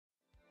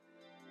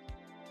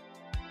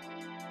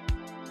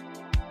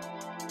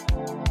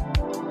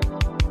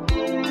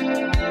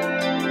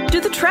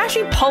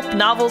trashy pulp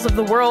novels of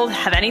the world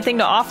have anything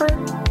to offer?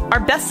 Are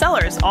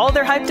bestsellers all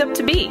they're hyped up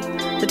to be?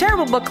 The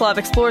Terrible Book Club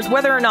explores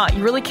whether or not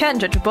you really can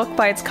judge a book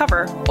by its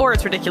cover or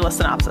its ridiculous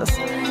synopsis.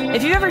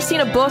 If you've ever seen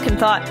a book and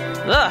thought,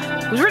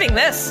 ugh, who's reading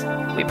this?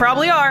 We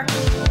probably are.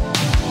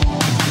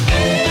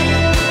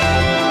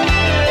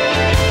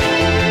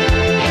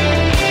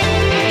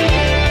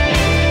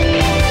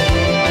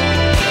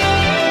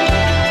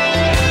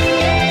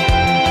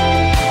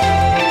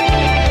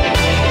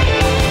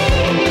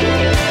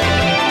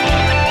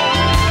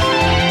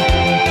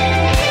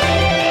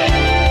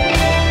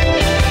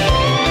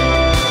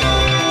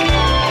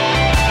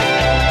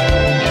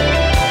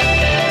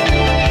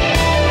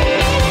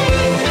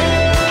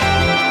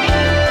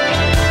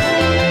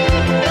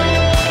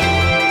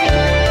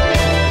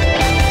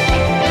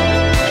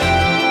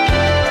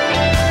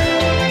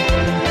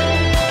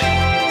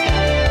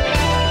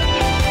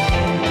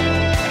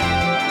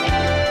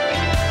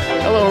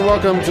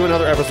 Welcome to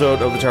another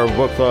episode of the Terrible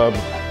Book Club.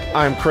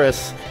 I'm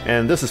Chris,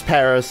 and this is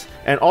Paris,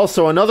 and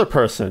also another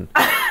person.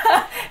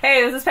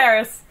 Hey, this is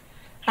Paris.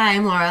 Hi,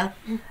 I'm Laura.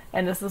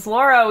 And this is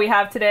Laura we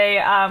have today.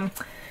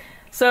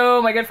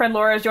 So my good friend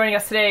Laura is joining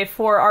us today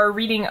for our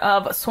reading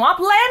of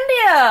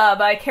Swamplandia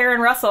by Karen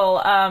Russell.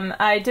 Is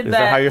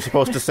that how you're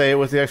supposed to say it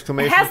with the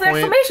exclamation point? It has an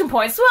exclamation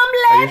point.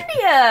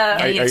 Swamplandia!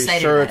 Are you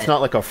sure it's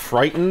not like a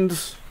frightened...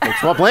 Like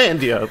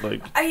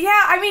Swamplandia,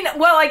 yeah, I mean,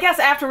 well, I guess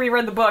after we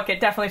read the book, it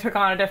definitely took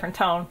on a different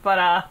tone,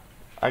 but,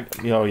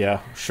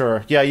 yeah,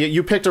 sure. Yeah,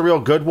 you picked a real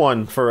good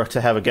one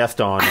to have a guest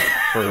on.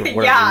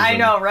 For yeah, I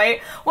know,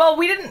 right? Well,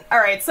 we didn't...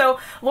 Alright, so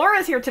Laura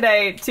is here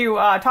today to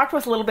talk to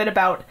us a little bit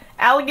about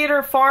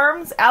alligator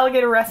farms,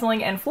 alligator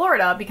wrestling, and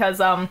Florida,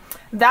 because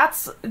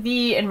that's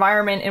the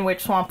environment in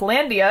which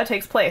Swamplandia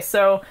takes place.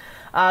 So,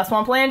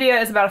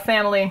 Swamplandia is about a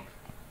family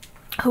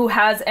who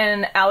has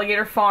an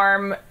alligator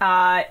farm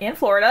in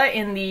Florida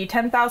in the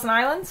 10,000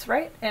 Islands,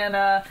 right? And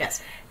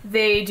yes.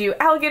 They do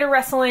alligator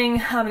wrestling.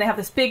 They have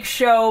this big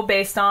show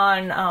based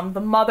on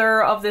the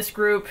mother of this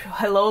group,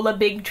 Hilola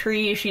Big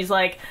Tree. She's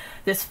like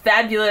this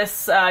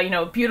fabulous,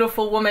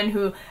 beautiful woman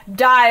who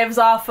dives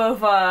off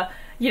of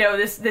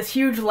this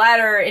huge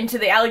ladder into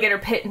the alligator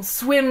pit and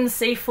swims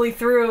safely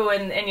through,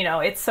 and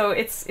it's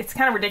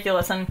kind of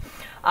ridiculous. And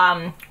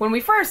when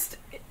we first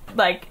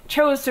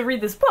chose to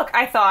read this book,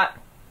 I thought,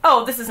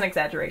 oh, this is an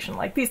exaggeration.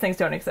 Like, these things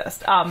don't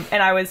exist.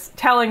 And I was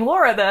telling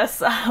Laura this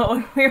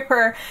when we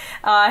were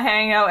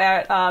hanging out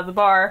at the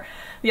bar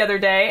the other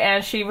day,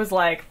 and she was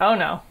like, oh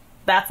no,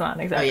 that's not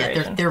an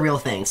exaggeration. Oh yeah, they're real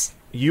things.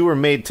 You were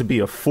made to be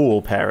a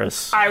fool,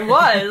 Paris. I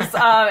was.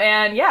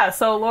 And yeah,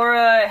 so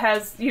Laura,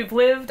 you've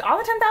lived on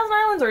the 10,000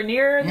 Islands or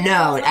near?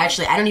 No,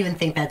 actually, I don't even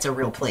think that's a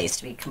real place,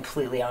 to be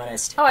completely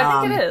honest. Oh,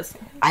 I think it is.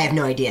 I have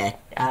no idea.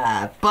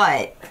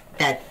 But...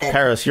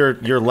 Paris,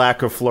 your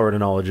lack of Florida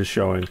knowledge is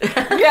showing.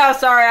 Yeah,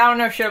 sorry, I don't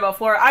know shit about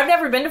Florida. I've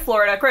never been to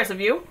Florida. Chris,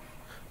 have you?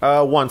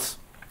 Once.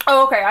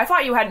 Oh, okay. I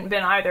thought you hadn't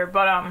been either,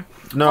 but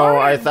no,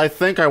 I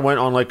think I went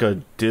on like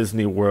a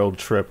Disney World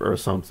trip or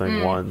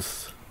something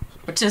once.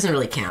 Which doesn't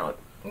really count.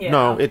 Yeah.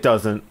 No, it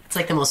doesn't. It's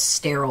like the most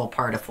sterile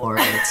part of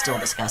Florida. It's still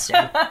disgusting.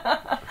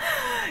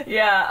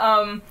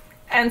 Yeah.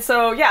 And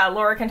so, yeah,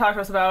 Laura can talk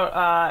to us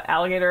about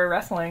alligator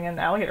wrestling and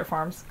alligator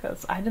farms,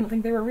 because I didn't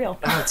think they were real.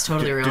 Oh, it's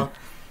totally real.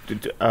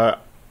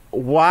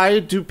 Why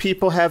do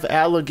people have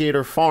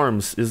alligator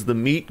farms? Is the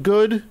meat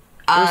good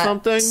or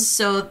something?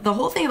 So the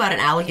whole thing about an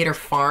alligator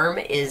farm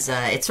is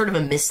it's sort of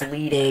a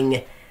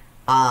misleading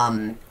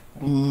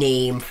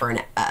name for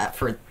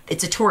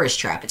it's a tourist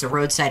trap. It's a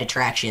roadside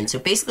attraction. So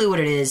basically what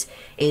it is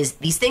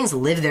these things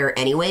live there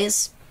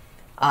anyways.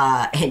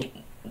 And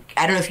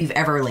I don't know if you've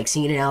ever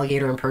seen an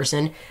alligator in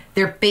person.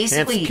 They're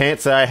basically... Can't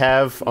say I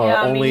have.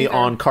 Only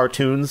on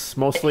cartoons,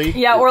 mostly.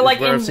 Yeah, or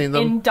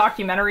in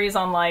documentaries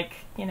on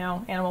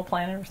Animal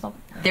Planet or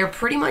something. They're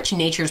pretty much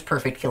nature's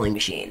perfect killing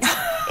machines.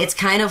 It's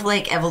kind of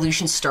like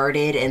evolution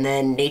started, and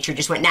then nature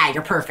just went, nah,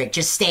 you're perfect.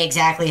 Just stay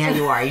exactly how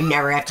you are. You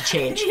never have to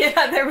change.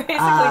 Yeah, they're basically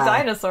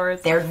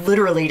dinosaurs. They're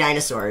literally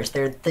dinosaurs.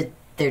 They're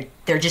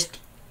just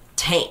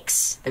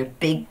tanks. They're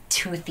big,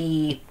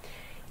 toothy,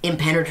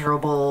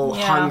 impenetrable,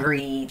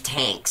 hungry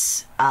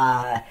tanks.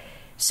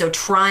 So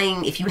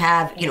if you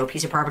have, a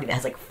piece of property that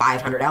has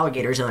 500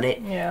 alligators on it,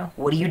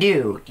 what do?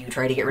 Do you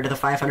try to get rid of the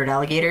 500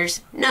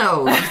 alligators?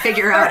 No, you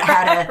figure out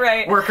how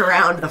to work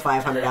around the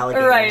 500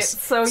 alligators. Right,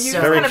 so you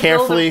very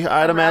carefully,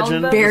 I'd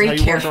imagine. Very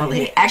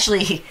carefully.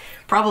 Actually,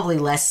 probably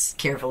less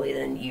carefully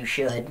than you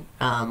should,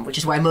 which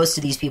is why most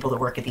of these people that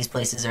work at these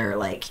places are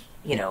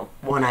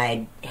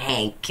one-eyed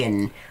Hank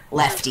and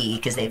Lefty,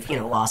 because they've,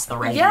 lost the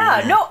right.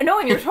 Yeah, no,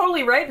 and you're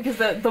totally right, because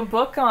the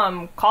book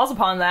calls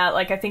upon that.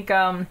 I think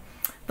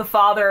the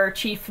father,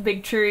 Chief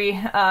Big Tree,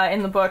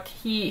 in the book,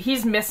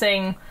 he's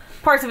missing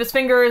parts of his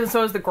fingers, and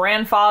so is the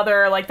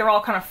grandfather. They're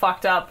all kind of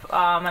fucked up.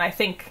 And I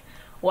think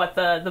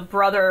the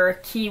brother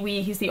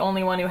Kiwi, he's the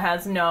only one who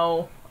has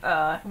no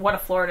what a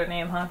Florida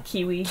name, huh?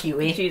 Kiwi.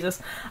 Kiwi.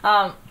 Jesus.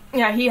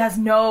 he has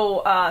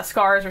no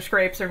scars or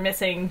scrapes or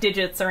missing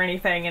digits or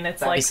anything, and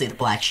it's obviously the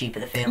black sheep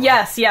of the family.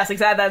 Yes, exactly.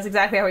 That's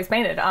exactly how he's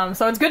painted.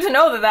 So it's good to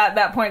know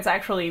that point's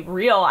actually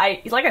real.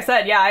 Like I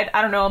said,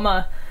 I don't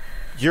know.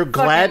 You're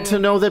glad to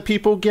know that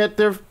people get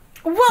their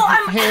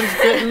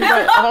hands bitten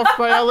off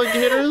by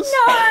alligators?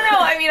 No.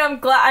 I mean, I'm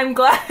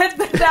glad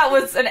that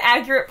was an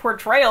accurate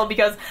portrayal,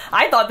 because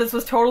I thought this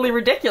was totally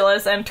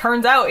ridiculous, and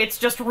turns out it's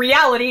just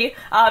reality,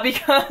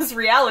 because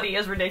reality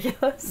is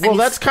ridiculous. Well,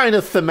 that's kind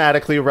of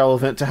thematically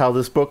relevant to how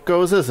this book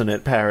goes, isn't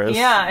it, Paris?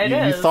 Yeah, it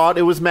is. You thought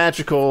it was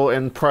magical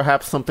and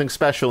perhaps something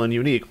special and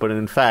unique, but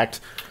in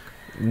fact,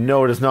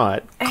 no, it is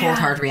not. Cold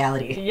hard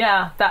reality.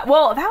 Yeah, that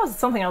was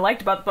something I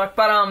liked about the book.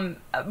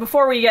 But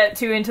before we get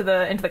into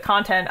the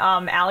content,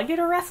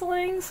 alligator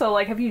wrestling. So,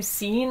 like, have you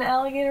seen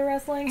alligator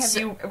wrestling? Have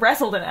you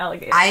wrestled an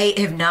alligator? I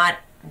have not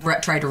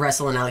tried to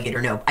wrestle an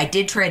alligator. No, I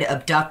did try to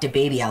abduct a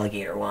baby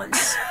alligator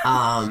once.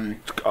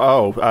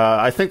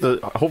 I think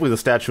hopefully the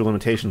statute of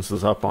limitations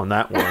is up on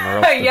that one, or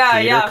else the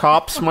gator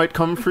cops might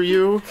come for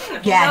you.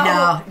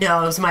 Yeah,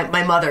 no. It was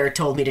my mother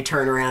told me to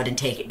turn around and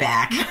take it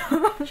back.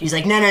 She's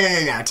like, no,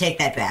 take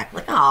that back. I'm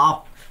like,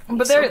 oh.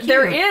 But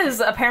there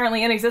is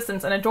apparently in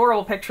existence an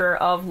adorable picture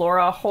of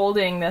Laura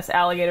holding this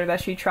alligator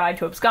that she tried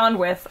to abscond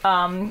with.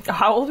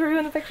 How old were you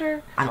in the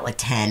picture? I don't know, like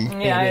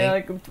 10.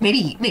 Yeah,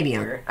 maybe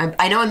younger.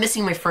 I know I'm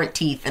missing my front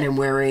teeth and I'm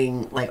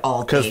wearing like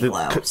all day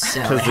gloves.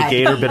 Because the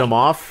gator bit them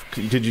off.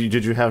 Did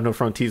you have no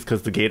front teeth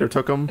because the gator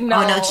took them?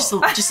 No, just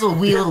a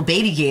wee little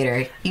baby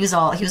gator. He was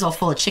all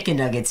full of chicken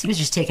nuggets. He was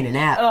just taking a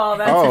nap. Oh,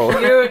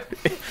 that's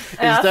cute.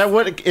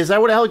 Is that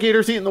what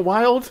alligators eat in the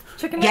wild?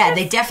 Chicken nuggets? Yeah,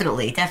 they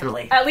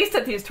definitely. At least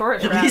at these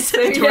tourist traps. At least at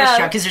the tourist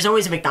trap, because there's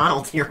always a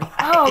McDonald's nearby.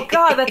 Oh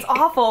god, that's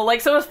awful.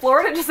 Like, so is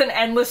Florida just an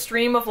endless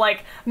stream of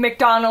like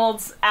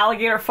McDonald's,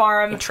 alligator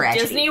farm,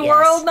 Disney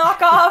World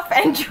knockoff,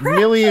 and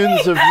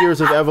millions of years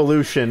of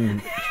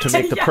evolution to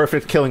make the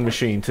perfect killing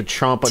machine to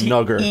chomp a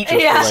nugger. Eat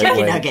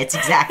chicken nuggets,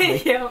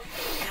 exactly.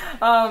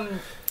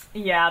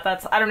 Yeah,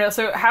 that's, I don't know.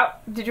 So how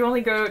did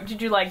you go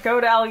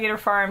to alligator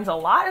farms a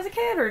lot as a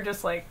kid, or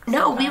just like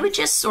No, we would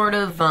just sort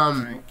of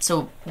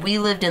so we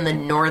lived in the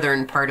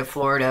northern part of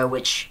Florida,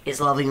 which is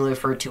lovingly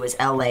referred to as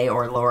LA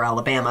or Lower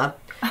Alabama.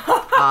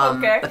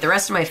 Okay. But the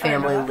rest of my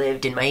family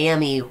lived in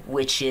Miami,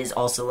 which is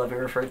also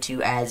lovingly referred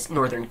to as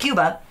northern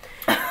Cuba.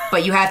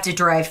 But you have to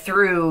drive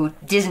through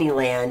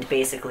Disneyland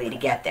basically to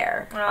get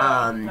there.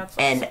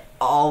 And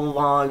all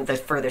along the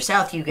further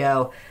south you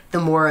go, the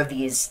more of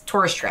these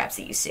tourist traps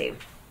that you see.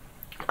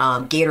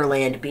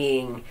 Gatorland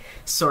being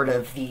sort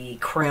of the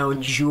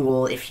crown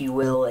jewel, if you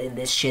will, in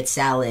this shit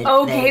salad.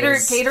 Oh,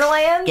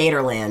 Gatorland?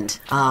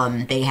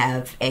 Gatorland. They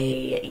have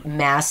a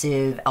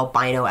massive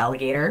albino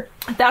alligator.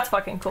 That's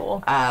fucking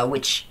cool.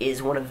 Which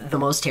is one of the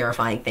most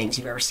terrifying things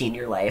you've ever seen in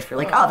your life. You're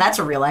like, oh, that's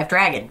a real life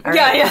dragon.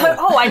 Yeah.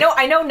 Oh,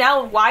 I know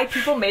now why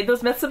people made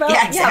those myths about it.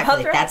 Yeah,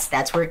 exactly.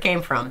 That's where it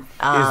came from.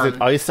 Is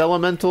it ice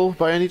elemental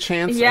by any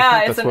chance? Yeah,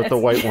 I think that's what the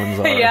white ones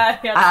are.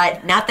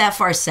 Yeah. Not that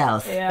far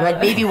south. Yeah.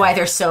 But maybe why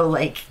they're so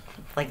like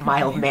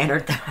mild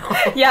mannered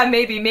though. Yeah,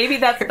 maybe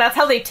that's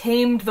how they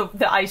tamed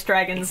the ice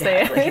dragons.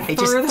 Exactly. They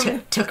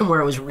just took them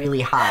where it was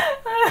really hot.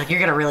 Like, you're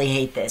gonna really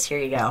hate this. Here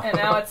you go. And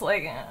now it's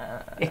like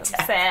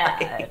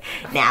sad.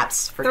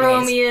 Naps for Throw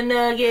days. me a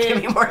nugget.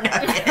 Give me more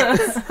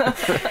nuggets.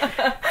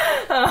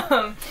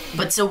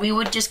 But so we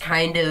would just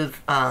kind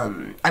of.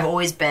 I've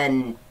always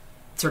been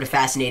sort of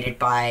fascinated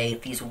by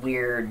these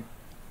weird,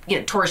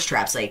 tourist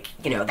traps, like,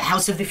 the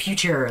House of the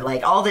Future,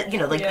 like all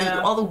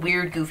the, all the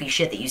weird, goofy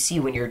shit that you see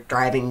when you're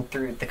driving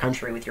through the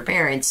country with your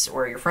parents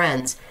or your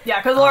friends. Yeah,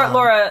 because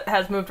Laura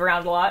has moved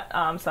around a lot,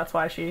 so that's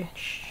why she,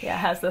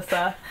 has this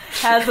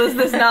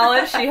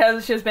knowledge. She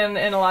has been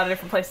in a lot of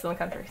different places in the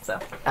country. So,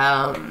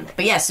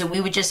 but yeah, so we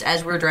would just,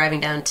 as we were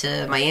driving down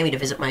to Miami to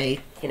visit my,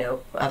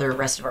 other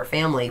rest of our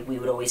family, we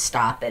would always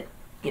stop at,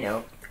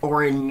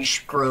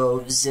 orange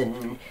groves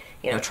and.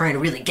 Trying to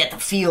really get the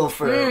feel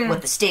for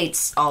what the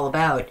state's all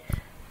about.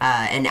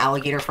 And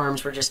alligator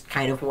farms were just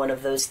kind of one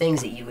of those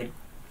things that you would,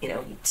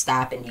 you'd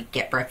stop and you'd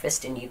get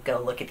breakfast and you'd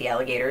go look at the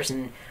alligators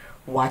and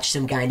watch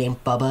some guy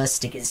named Bubba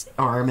stick his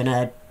arm in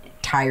a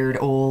tired,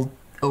 old,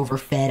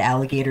 overfed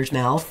alligator's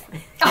mouth.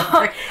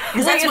 Because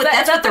that's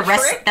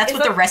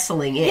what the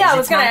wrestling is. Yeah, I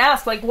was going to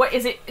ask, like, what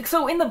is it?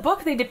 So in the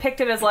book, they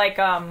depict it as like,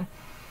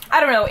 I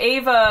don't know,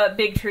 Ava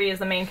Bigtree is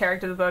the main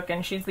character of the book,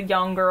 and she's the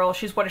young girl.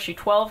 She's, what is she,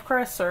 12,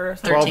 Chris? Or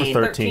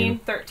 13.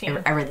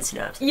 13. I read the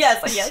synopsis.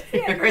 Yes.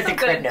 I read the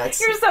crib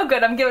notes. You're so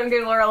good. I'm giving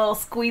Laura a little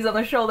squeeze on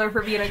the shoulder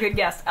for being a good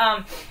guest.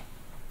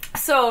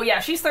 So, yeah,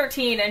 she's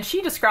 13, and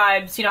she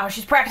describes, how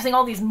she's practicing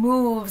all these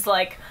moves,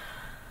 like...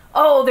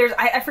 Oh,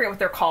 I forget what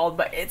they're called,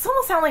 but it's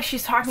almost sounds like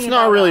she's talking about...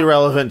 It's not really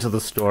relevant to the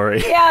story.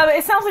 Yeah, but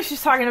it sounds like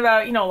she's talking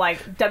about, like,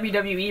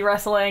 WWE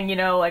wrestling,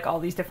 like, all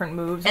these different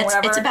moves and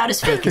whatever. It's about as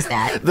fake as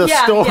that. The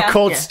Stone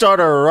Cold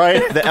Starter,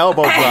 right? The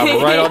elbow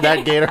drop, right on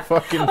that gator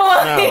fucking...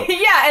 Well,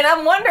 yeah, and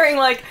I'm wondering,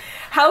 like,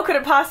 how could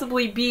it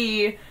possibly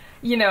be...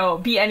 you know,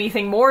 be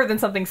anything more than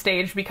something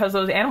staged because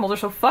those animals are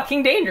so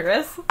fucking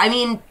dangerous. I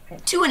mean,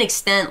 to an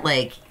extent,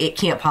 like, it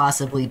can't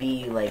possibly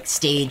be, like,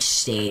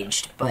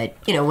 staged, but,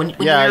 you know, when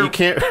you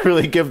can't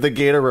really give the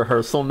gator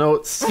rehearsal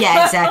notes.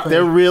 Yeah, exactly.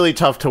 They're really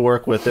tough to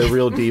work with. They're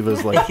real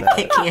divas like that.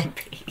 They can't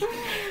be.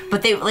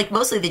 But they, like,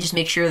 mostly they just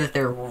make sure that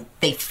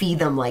they feed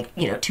them, like,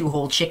 you know, 2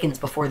 whole chickens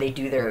before they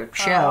do their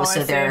show,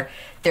 so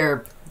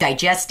they're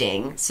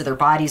digesting, so their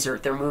bodies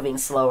they're moving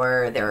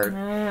slower,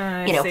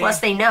 you know,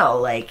 plus they know,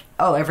 like,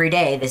 oh, every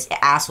day this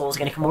asshole's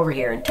gonna come over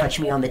here and touch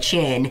me on the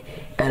chin,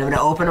 and I'm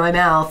gonna open my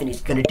mouth, and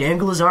he's gonna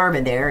dangle his arm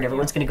in there, and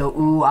everyone's gonna go,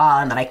 ooh,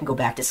 ah, and then I can go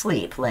back to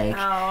sleep, like.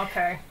 Oh,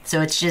 okay.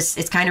 So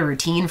it's kind of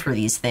routine for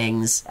these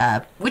things,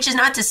 which is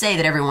not to say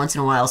that every once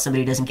in a while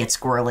somebody doesn't get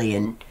squirrely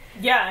and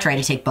try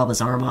to take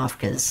Bubba's arm off,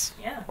 because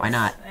why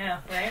not? Yeah,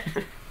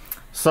 right?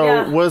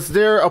 So was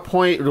there a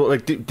point,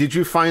 like, did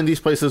you find these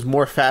places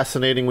more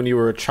fascinating when you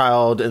were a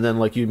child, and then,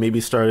 like, you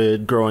maybe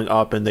started growing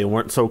up and they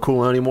weren't so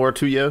cool anymore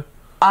to you?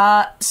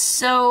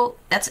 So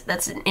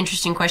that's an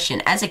interesting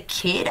question. As a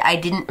kid, I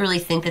didn't really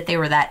think that they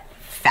were that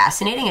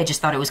fascinating. I just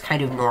thought it was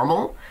kind of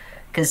normal,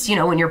 because, you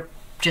know, when you're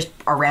just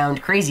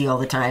around crazy all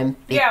the time,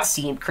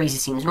 crazy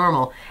seems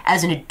normal.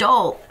 As an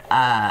adult,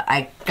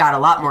 I got a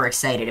lot more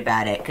excited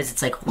about it, because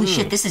it's like, holy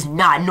shit, this is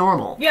not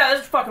normal. Yeah,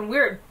 this is fucking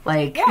weird.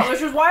 Like,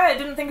 which is why I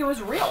didn't think it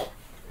was real.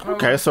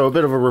 Okay, so a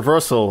bit of a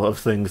reversal of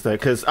things there,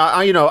 because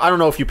I don't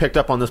know if you picked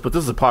up on this, but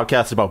this is a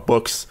podcast about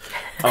books,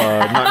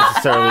 not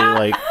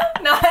necessarily like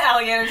not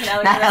alligators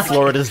and alligators.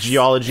 Florida's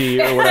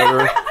geology or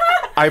whatever.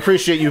 I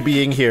appreciate you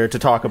being here to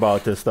talk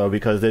about this, though,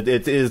 because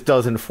it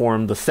does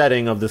inform the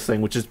setting of this thing,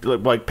 which is,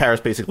 like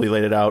Paris basically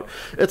laid it out.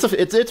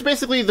 It's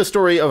basically the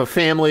story of a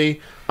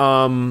family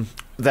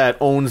that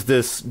owns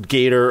this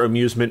gator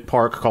amusement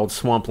park called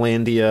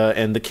Swamplandia,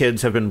 and the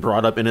kids have been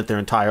brought up in it their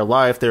entire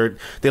life.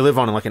 They live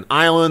on, like, an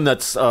island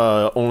that's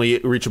only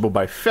reachable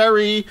by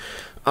ferry.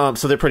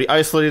 So they're pretty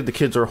isolated. The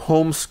kids are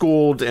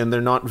homeschooled, and they're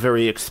not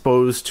very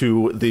exposed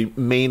to the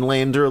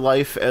mainlander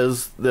life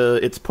as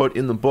it's put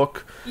in the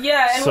book.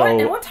 Yeah,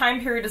 and what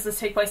time period does this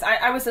take place?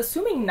 I was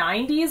assuming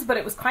 90s, but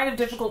it was kind of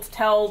difficult to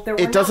tell. There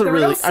were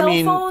no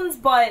cell phones,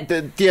 but...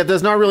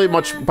 there's not really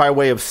much by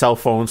way of cell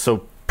phones,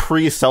 so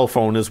pre-cell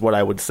phone is what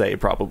I would say,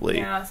 probably.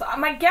 Yeah, so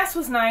my guess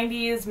was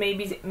 90s,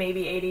 maybe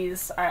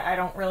 80s. I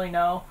don't really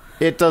know.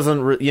 It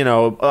doesn't,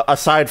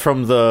 aside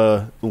from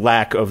the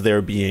lack of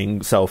there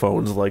being cell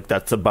phones, like,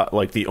 that's about,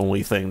 like, the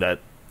only thing that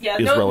is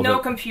relevant. No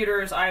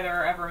computers either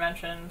are ever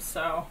mentioned,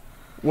 so...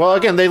 Well,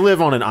 again, they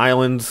live on an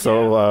island,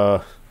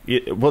 so,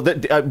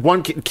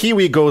 one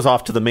Kiwi goes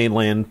off to the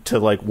mainland to,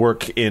 like,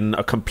 work in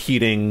a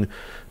competing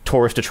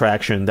tourist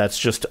attraction that's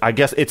just, I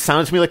guess, it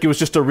sounded to me like it was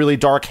just a really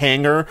dark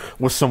hangar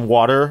with some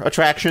water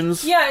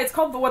attractions. Yeah, it's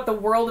called the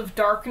World of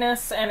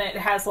Darkness, and it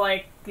has,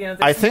 like,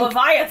 this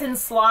Leviathan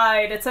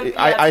slide.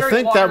 I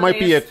think that might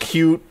be a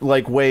cute,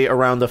 like, way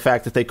around the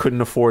fact that they couldn't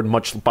afford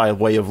much by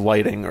way of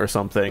lighting or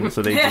something,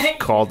 so they just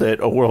called it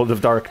a World of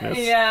Darkness.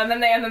 Yeah, and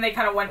then they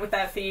kind of went with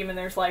that theme, and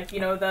there's, like,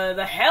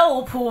 the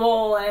hell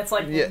pool, and it's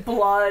like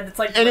blood. It's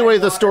like anyway,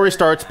 the story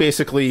starts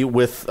basically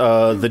with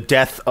the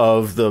death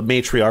of the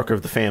matriarch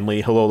of the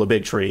family, Halola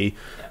Bigtree,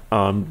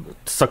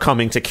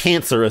 succumbing to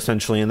cancer,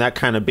 essentially, and that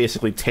kind of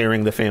basically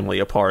tearing the family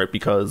apart,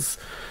 because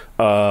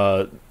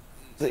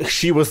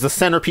she was the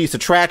centerpiece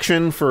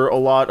attraction for a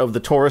lot of the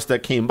tourists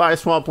that came by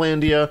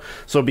Swamplandia.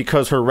 So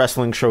because her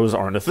wrestling shows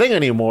aren't a thing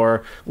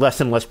anymore, less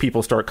and less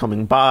people start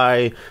coming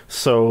by.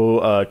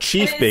 So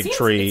Chief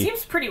Bigtree... It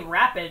seems pretty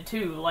rapid,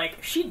 too.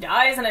 Like, she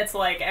dies, and it's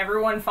like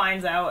everyone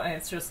finds out, and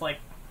it's just, like,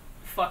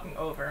 fucking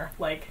over.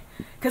 Like,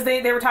 because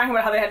they were talking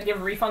about how they had to give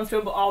refunds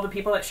to all the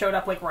people that showed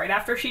up, like, right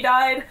after she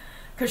died,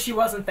 because she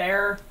wasn't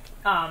there.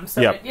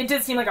 It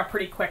did seem like a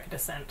pretty quick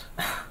descent.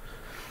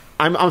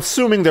 I'm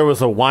assuming there was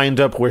a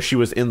wind-up where she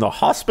was in the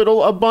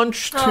hospital a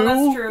bunch, too. Oh,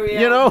 that's true,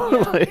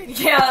 yeah.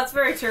 Yeah, that's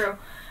very true.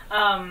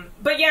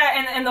 But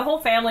yeah, and the whole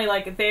family,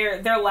 like,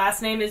 their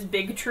last name is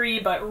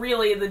Bigtree, but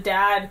really the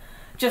dad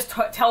just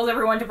tells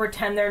everyone to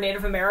pretend they're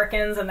Native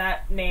Americans, and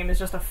that name is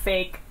just a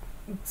fake,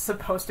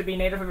 supposed to be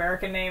Native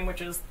American name,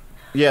 which is...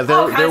 Yeah,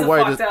 they're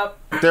white.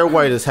 They're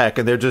white as heck,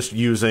 and they're just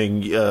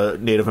using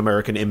Native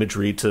American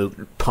imagery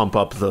to pump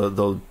up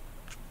the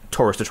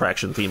tourist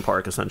attraction theme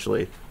park,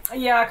 essentially.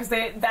 Yeah, because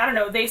I don't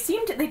know, they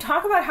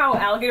talk about how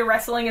alligator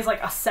wrestling is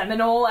like a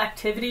Seminole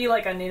activity,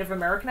 like a Native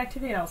American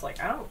activity, and I was like,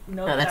 I don't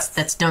know. No,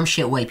 that's dumb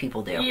shit white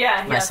people do.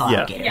 Yeah, wrestle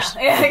alligators.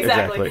 Yeah,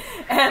 exactly.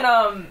 And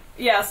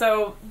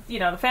so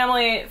the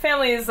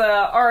family's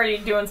already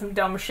doing some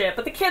dumb shit,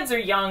 but the kids are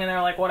young and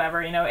they're like,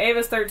 whatever.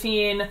 Ava's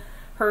 13,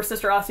 her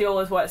sister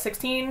Osceola is what,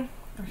 16?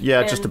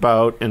 Yeah, just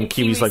about, and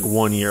Kiwi's like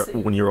 1 year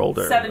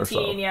older. 17, or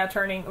so. Yeah,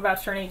 about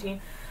to turn 18.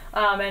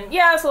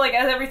 So like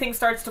as everything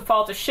starts to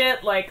fall to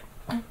shit, like,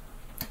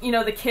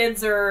 the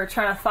kids are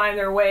trying to find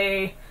their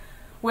way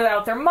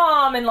without their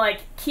mom, and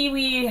like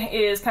Kiwi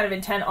is kind of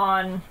intent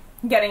on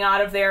getting out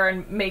of there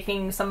and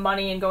making some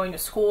money and going to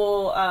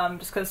school,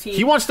 just because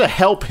he wants to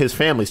help his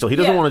family still. He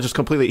doesn't want to just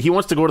completely... He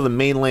wants to go to the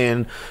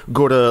mainland,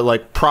 go to,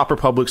 like, proper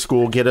public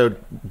school, get a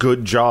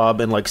good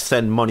job, and, like,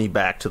 send money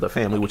back to the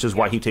family, which is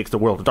why he takes the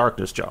World of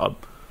Darkness job.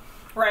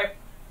 Right.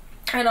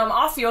 And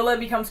Osceola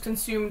becomes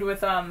consumed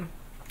with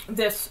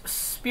this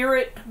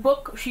spirit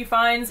book she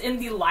finds in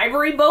the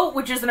library boat,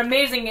 which is an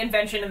amazing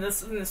invention in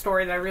the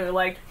story that I really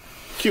liked.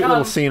 Cute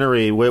little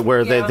scenery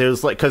where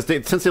there's like, because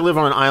since they live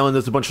on an island,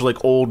 there's a bunch of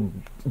like old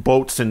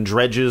boats and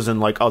dredges and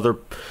like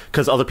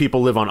because other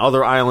people live on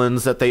other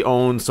islands that they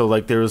own. So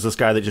like there was this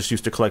guy that just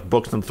used to collect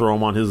books and throw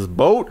them on his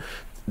boat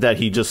that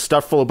he just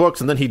stuffed full of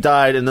books, and then he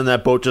died, and then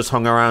that boat just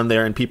hung around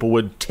there, and people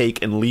would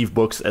take and leave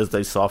books as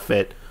they saw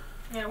fit.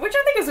 Yeah, which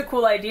I think is a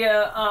cool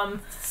idea.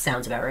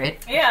 Sounds about right.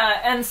 Yeah,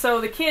 and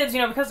so the kids,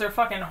 because they're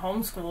fucking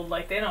homeschooled,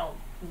 like they don't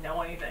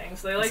know anything,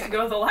 so they like to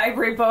go to the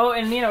library boat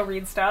and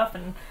read stuff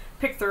and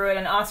pick through it,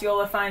 and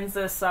Osceola finds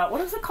this,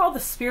 what is it called? The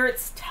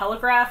Spirit's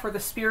Telegraph, or the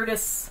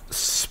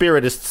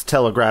Spiritist's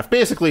Telegraph.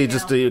 Basically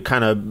just a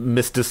kind of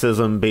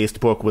mysticism-based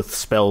book with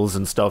spells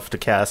and stuff to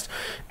cast.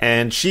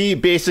 And she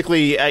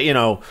basically,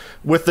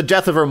 with the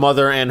death of her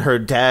mother and her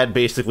dad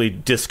basically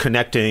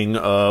disconnecting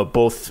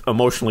both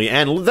emotionally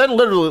and then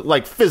literally,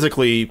 like,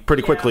 physically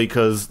pretty quickly,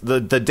 because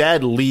the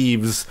dad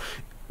leaves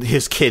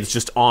his kids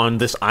just on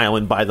this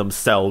island by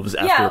themselves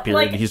after a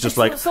period. Like, he's just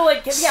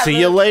see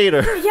you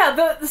later.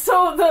 Yeah,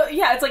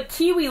 it's like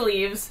Kiwi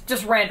leaves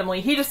just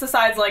randomly. He just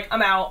decides, like,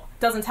 I'm out,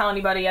 doesn't tell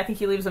anybody. I think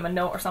he leaves him a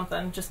note or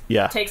something, just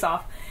takes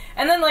off.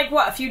 And then, like,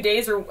 a few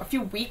days or a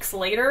few weeks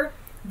later,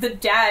 the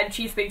dad,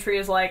 Chief Bigtree,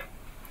 is like,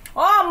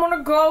 I'm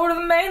gonna go to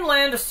the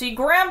mainland to see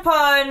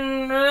Grandpa,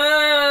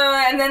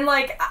 and then,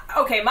 like,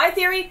 okay, my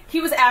theory,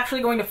 he was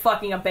actually going to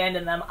fucking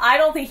abandon them. I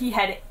don't think he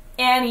had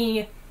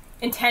any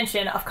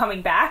intention of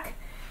coming back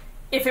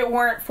if it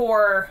weren't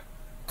for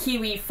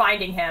Kiwi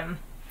finding him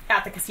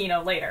at the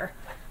casino later.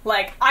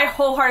 Like, I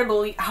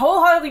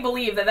wholeheartedly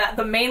believe that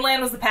the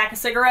mainland was the pack of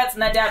cigarettes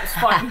and that dad was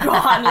fucking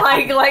gone.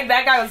 Like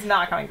that guy was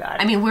not coming back.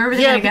 I mean, where were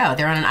they gonna go?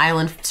 They're on an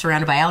island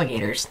surrounded by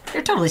alligators.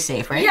 They're totally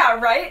safe, right? Yeah,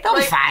 right? They'll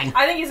be fine.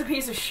 I think he's a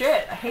piece of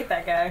shit. I hate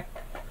that guy.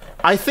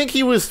 I think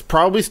he was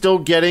probably still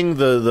getting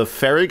the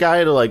ferry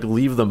guy to, like,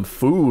 leave them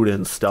food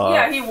and stuff.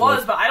 Yeah, he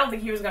was, but I don't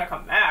think he was gonna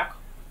come back.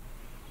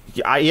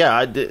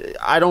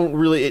 I don't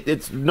really...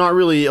 It's not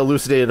really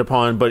elucidated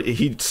upon, but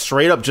he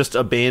straight up just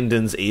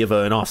abandons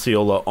Ava and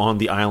Osceola on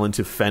the island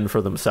to fend for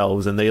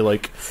themselves, and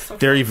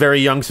they're very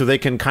young, so they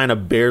can kind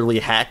of barely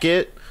hack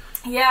it.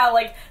 Yeah,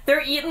 like,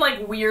 they're eating,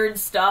 like, weird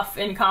stuff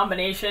in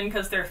combination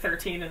because they're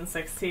 13 and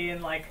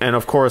 16, like... And,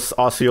 of course,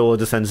 Osceola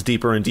descends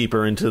deeper and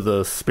deeper into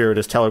the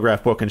Spiritist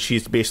Telegraph book, and she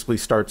basically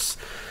starts...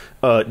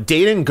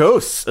 dating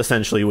ghosts,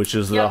 essentially, which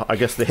is, I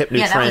guess, the hip new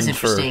trend. Yeah, that was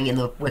interesting in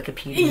the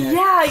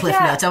Wikipedia cliff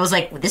notes. I was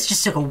like, this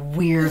just took a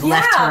weird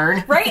left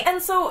turn. Right,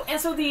 and so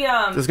the...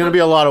 There's going to be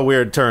a lot of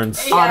weird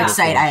turns. Yeah. I'm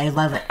excited. I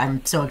love it.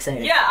 I'm so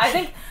excited. Yeah, I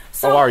think...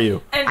 So, how are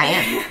you? I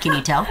am. Can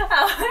you tell?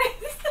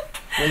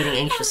 Waiting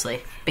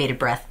anxiously. Bated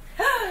breath.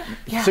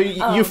 Yeah, so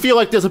you feel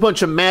like there's a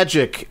bunch of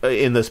magic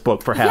in this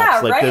book, perhaps. Yeah,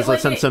 like, right? there's a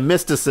sense of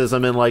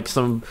mysticism and, like,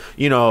 some,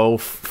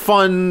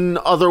 fun,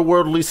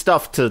 otherworldly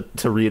stuff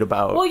to read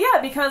about. Well, yeah,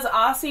 because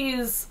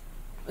Ossie's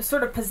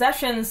sort of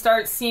possession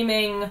starts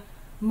seeming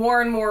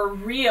more and more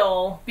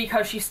real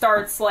because she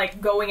starts,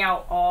 like, going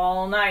out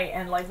all night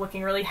and, like,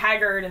 looking really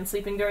haggard and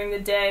sleeping during the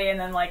day and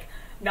then, like,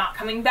 not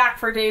coming back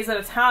for days at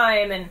a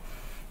time. And,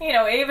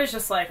 Ava's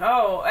just like,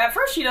 at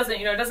first she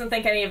doesn't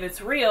think any of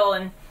it's real,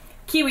 and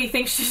Kiwi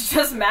thinks she's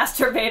just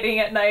masturbating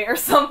at night or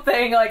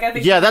something. Like, I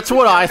think. Yeah, that's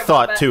what I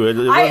thought too. It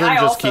wasn't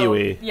just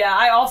Kiwi. Yeah,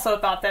 I also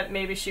thought that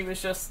maybe she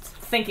was just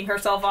thinking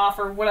herself off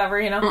or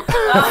whatever,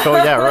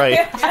 Oh yeah, right.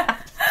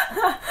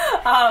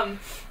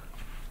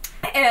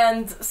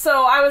 And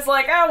so I was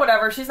like,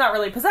 whatever. She's not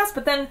really possessed.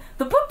 But then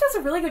the book does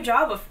a really good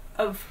job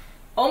of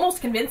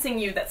almost convincing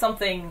you that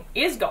something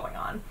is going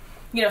on.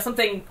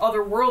 Something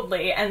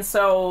otherworldly. And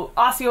so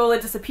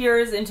Osceola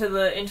disappears into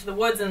the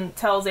woods and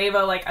tells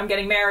Ava, like, I'm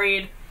getting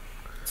married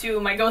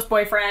to my ghost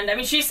boyfriend. I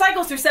mean, she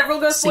cycles through several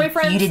ghost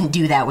boyfriends. You didn't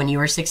do that when you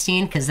were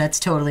 16? Because that's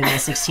totally my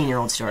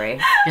 16-year-old story.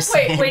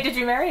 Wait, did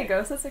you marry a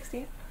ghost at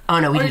 16? Oh,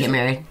 no, we didn't get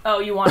married. Oh,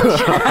 you wanted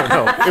to?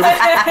 No,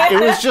 it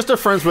was just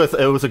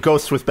it was a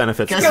ghost with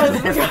benefits. Ghost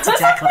with benefits,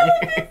 exactly.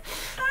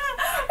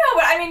 No,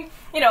 but I mean,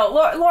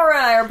 Laura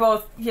and I are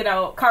both,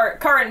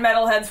 current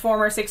metalheads,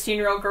 former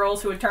 16-year-old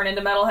girls who would turn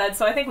into metalheads,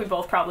 so I think we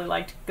both probably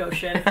liked ghost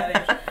shit at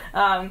that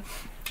age.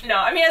 No,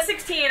 I mean, at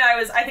 16,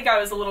 I think I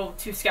was a little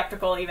too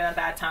skeptical even at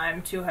that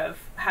time to have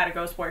had a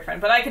ghost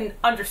boyfriend. But I can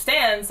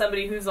understand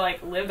somebody who's,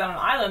 like, lived on an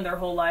island their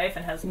whole life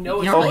and has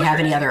no... You don't really have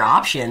any other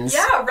options.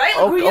 Yeah, right?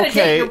 Like, who are you going to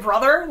date? Your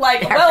brother?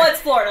 Like, well,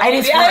 it's Florida. I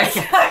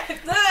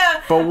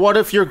didn't But what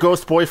if your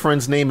ghost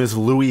boyfriend's name is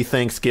Louis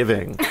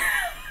Thanksgiving?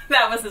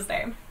 That was his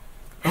name.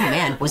 Oh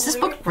man, was this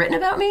book written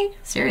about me?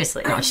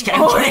 Seriously, no, I'm just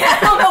kidding. Oh yeah,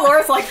 no,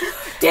 Laura's like,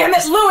 damn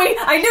it, Louis!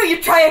 I knew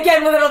you'd try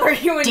again with another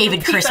human.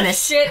 David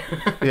Christmas. Shit.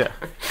 Yeah,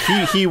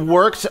 he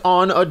worked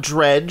on a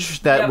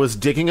dredge that was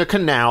digging a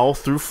canal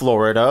through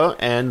Florida,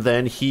 and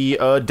then he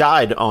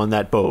died on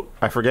that boat.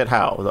 I forget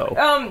how though.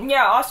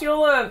 Yeah,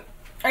 Osceola.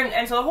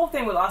 And so the whole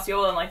thing with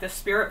Osceola and, like, this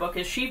spirit book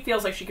is she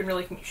feels like she can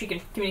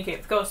communicate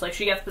with ghosts. Like,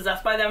 she gets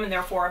possessed by them and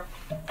therefore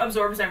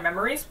absorbs their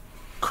memories.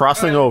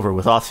 Crossing over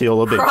with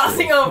Osceola Big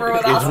Crossing over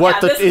with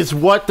Osceola. Is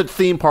what the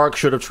theme park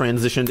should have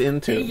transitioned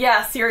into.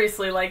 Yeah,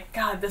 seriously. Like,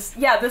 God,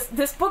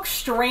 this book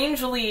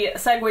strangely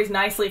segues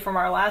nicely from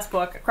our last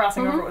book,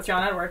 Crossing Over with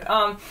John Edward.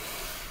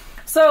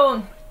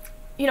 So,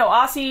 you know,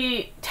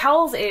 Ossie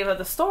tells Ava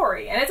the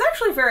story, and it's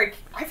actually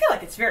I feel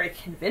like it's very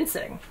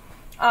convincing.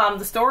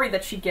 The story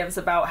that she gives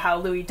about how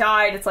Louis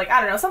died, it's like,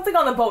 I don't know, something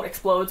on the boat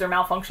explodes or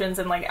malfunctions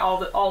and, like,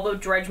 all the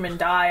dredgemen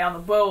die on the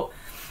boat.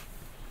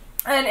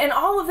 And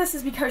all of this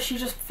is because she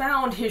just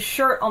found his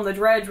shirt on the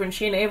dredge when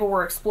she and Ava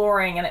were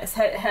exploring, and it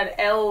had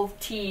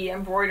LT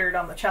embroidered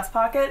on the chest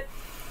pocket.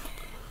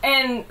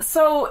 And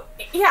so,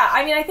 yeah,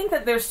 I mean, I think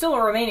that there's still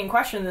a remaining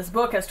question in this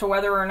book as to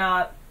whether or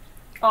not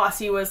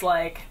Ossie was,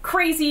 like,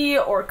 crazy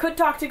or could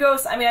talk to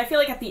ghosts. I mean, I feel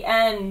like at the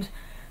end,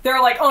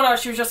 they're like, oh no,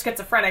 she was just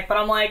schizophrenic, but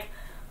I'm like,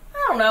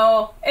 I don't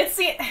know.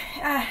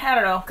 I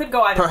don't know. Could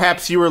go either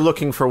Perhaps way. You were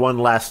looking for one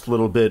last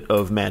little bit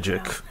of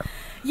magic.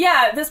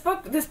 Yeah, this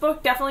book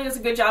definitely does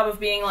a good job of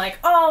being like,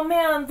 oh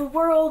man, the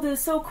world is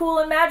so cool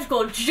and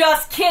magical.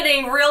 Just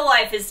kidding. Real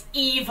life is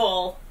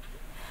evil.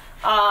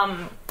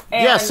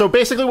 Yeah, so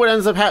basically what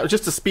ends up happening,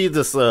 just to speed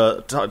this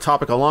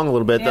topic along a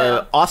little bit,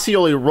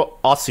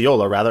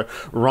 Osceola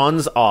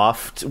runs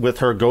off with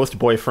her ghost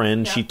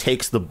boyfriend. Yeah. She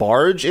takes the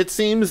barge, it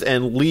seems,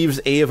 and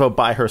leaves Ava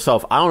by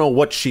herself. I don't know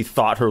what she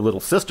thought her little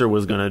sister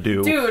was going to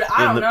do. Dude,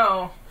 I don't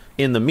know.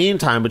 In the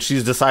meantime, but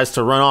she decides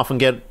to run off and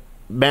get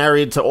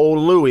married to old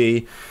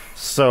Louis.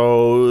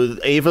 So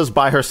Ava's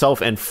by herself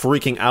and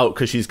freaking out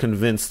because she's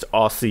convinced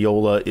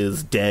Osceola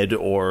is dead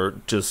or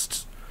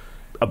just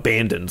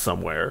abandoned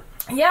somewhere.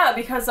 Yeah,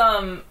 because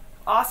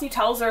Ossie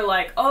tells her,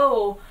 like,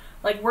 oh,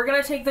 like, we're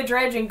gonna take the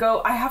dredge and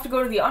go, I have to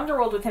go to the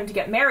underworld with him to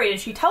get married, and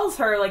she tells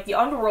her, like, the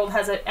underworld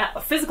has a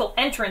physical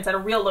entrance at a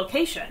real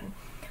location.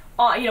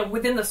 You know,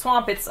 within the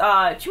swamp, it's, do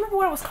you remember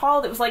what it was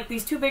called? It was, like,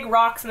 these two big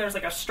rocks, and there's,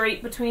 like, a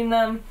strait between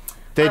them.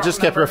 They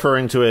just kept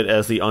referring to it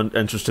as the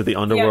entrance to the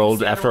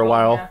underworld after a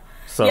while. Yeah.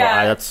 So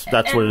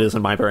that's what it is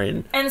in my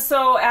brain. And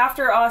so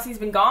after Ossie's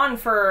been gone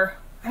for,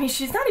 I mean,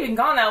 she's not even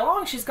gone that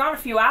long. She's gone a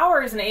few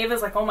hours, and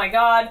Ava's like, oh my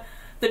god,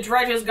 the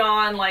dredge is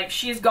gone, like,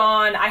 she's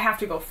gone, I have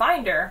to go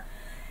find her.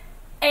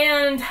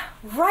 And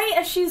right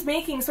as she's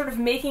making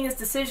this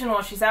decision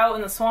while she's out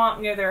in the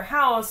swamp near their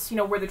house, you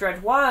know, where the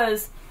dredge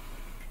was,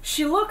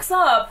 she looks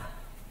up,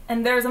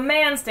 and there's a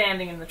man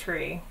standing in the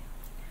tree.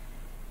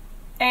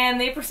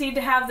 And they proceed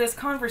to have this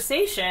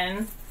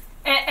conversation.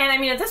 And I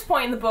mean, at this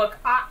point in the book,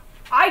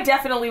 I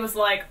definitely was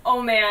like,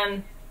 oh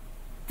man,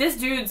 this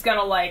dude's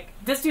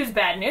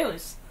bad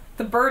news.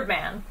 The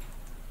Birdman.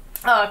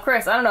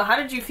 Chris, I don't know, how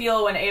did you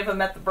feel when Ava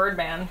met the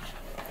Birdman?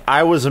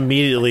 I was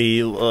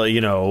immediately,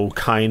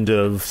 kind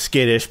of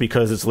skittish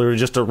because it's literally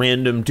just a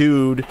random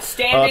dude.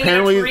 Standing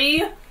in a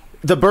tree?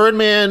 The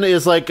Birdman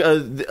is like,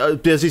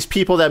 there's these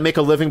people that make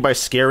a living by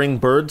scaring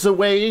birds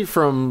away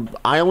from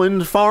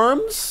island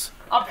farms.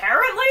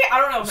 Apparently? I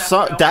don't know if that's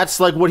real. That's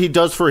like what he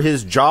does for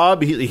his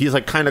job. He's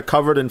like kind of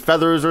covered in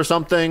feathers or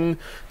something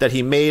that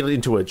he made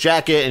into a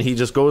jacket, and he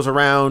just goes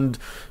around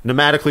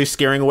nomadically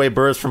scaring away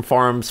birds from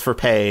farms for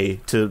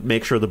pay to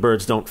make sure the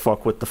birds don't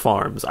fuck with the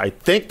farms. I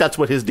think that's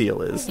what his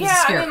deal is. He's a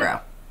scarecrow. I mean,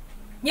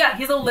 yeah,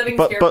 he's a living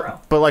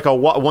scarecrow. But like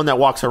one that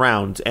walks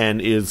around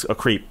and is a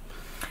creep.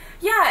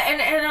 Yeah,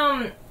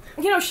 and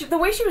you know, the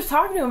way she was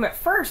talking to him at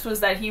first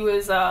was that he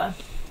was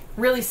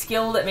really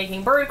skilled at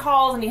making bird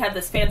calls, and he had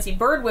this fancy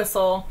bird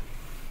whistle.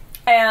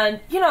 And,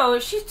 you know,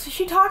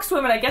 she talks to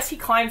him, and I guess he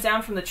climbs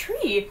down from the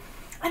tree.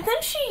 And then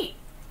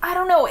I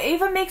don't know,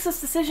 Ava makes this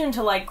decision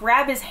to, like,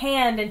 grab his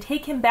hand and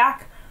take him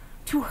back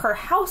to her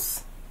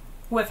house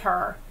with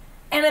her.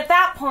 And at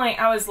that point,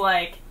 I was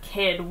like,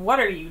 kid, what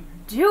are you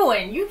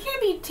doing? You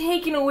can't be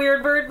taking a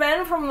weird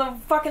Birdman from the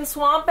fucking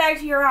swamp back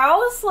to your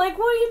house. Like,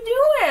 what are you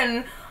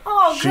doing?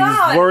 Oh,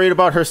 God. She's worried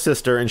about her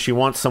sister, and she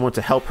wants someone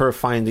to help her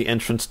find the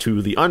entrance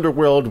to the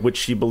underworld, which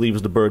she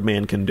believes the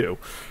Birdman can do.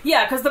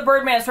 Yeah, because the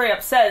Birdman straight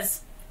up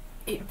says,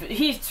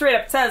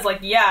 like,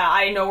 yeah,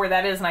 I know where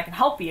that is and I can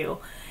help you.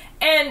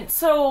 And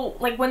so,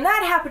 like, when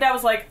that happened, I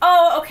was like,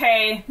 oh,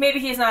 okay, maybe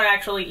he's not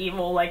actually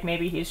evil. Like,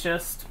 maybe he's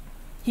just,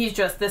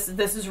 this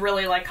is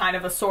really, like, kind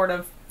of a sort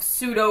of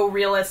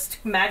pseudo-realist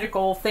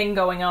magical thing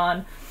going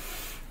on.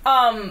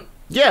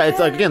 Yeah, it's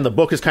like, again, the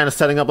book is kind of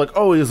setting up like,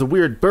 oh, he's a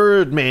weird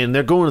bird man.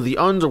 They're going to the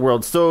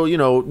underworld. So, you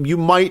know, you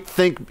might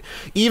think,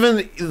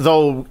 even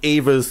though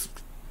Ava's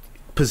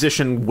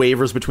position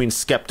wavers between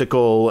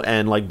skeptical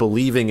and, like,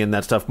 believing in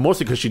that stuff,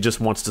 mostly because she just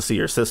wants to see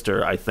her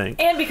sister, I think.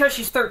 And because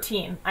she's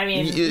 13. I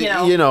mean, you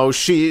know. You know,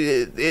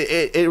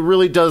 it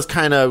really does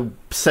kind of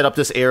set up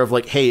this air of,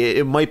 like, hey,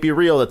 it might be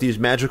real that these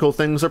magical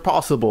things are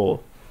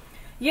possible.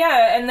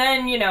 Yeah, and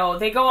then, you know,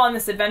 they go on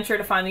this adventure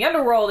to find the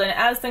underworld, and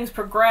as things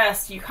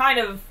progress, you kind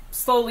of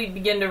slowly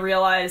begin to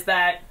realize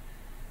that,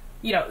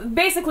 you know,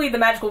 basically the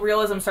magical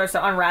realism starts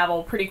to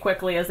unravel pretty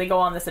quickly as they go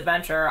on this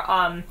adventure.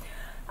 I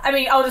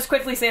mean, I'll just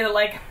quickly say that,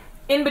 like,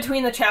 in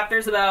between the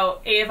chapters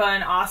about Ava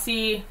and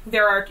Aussie,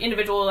 there are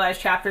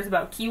individualized chapters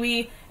about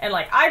Kiwi, and,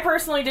 like, I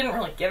personally didn't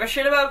really give a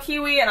shit about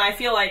Kiwi, and I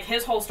feel like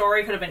his whole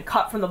story could have been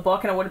cut from the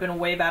book, and it would have been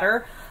way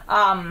better.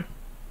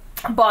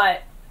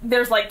 But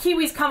there's, like,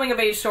 Kiwi's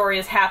coming-of-age story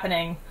is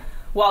happening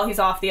while he's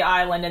off the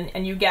island,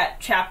 and you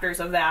get chapters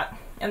of that.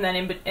 And then,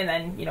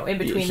 you know, in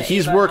between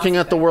he's working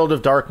at the World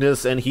of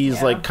Darkness, and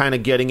he's, like, kind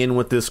of getting in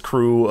with this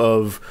crew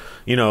of,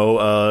 you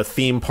know,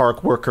 theme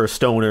park worker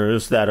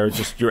stoners that are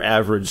just your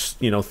average,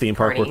 you know, theme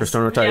park worker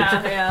stoner type.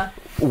 Yeah.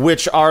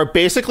 Which are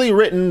basically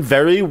written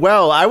very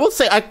well. I will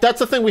say, that's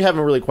the thing we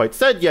haven't really quite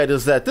said yet,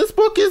 is that this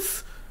book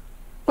is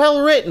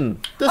well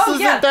written. This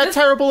isn't that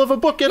terrible of a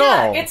book at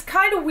all. It's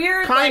kind of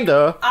weird.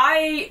 Kinda.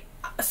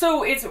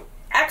 So it's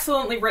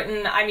excellently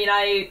written. I mean,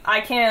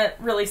 I can't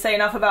really say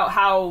enough about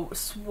how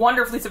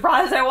wonderfully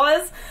surprised I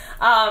was.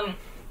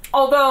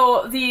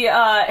 Although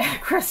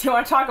Chris, you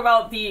want to talk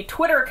about the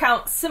Twitter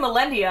account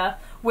Swamplandia,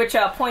 which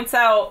points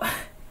out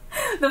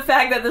the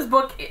fact that this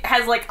book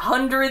has, like,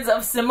 hundreds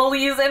of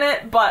similes in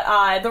it,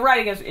 but the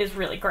writing is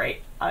really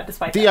great,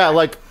 despite that. Yeah,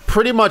 like,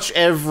 pretty much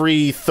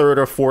every third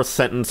or fourth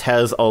sentence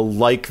has a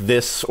like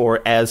this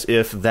or as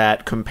if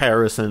that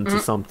comparison to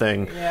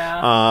something.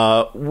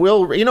 Yeah.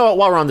 You know what,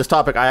 while we're on this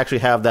topic, I actually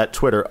have that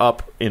Twitter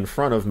up in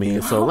front of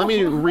me, so let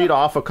me read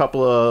off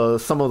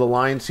some of the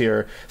lines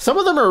here. Some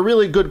of them are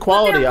really good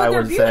quality, I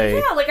would say.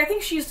 Yeah, like, I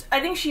think she's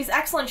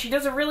excellent. She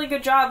does a really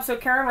good job. So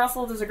Karen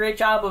Russell does a great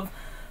job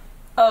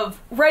of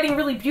writing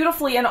really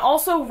beautifully and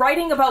also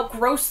writing about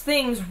gross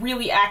things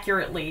really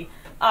accurately.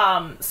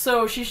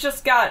 So she's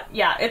just got,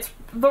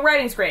 the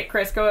writing's great.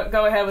 Chris, go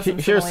ahead with some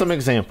Here's some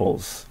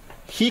examples.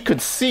 He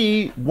could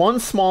see one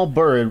small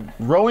bird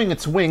rowing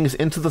its wings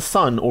into the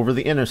sun over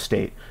the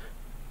interstate,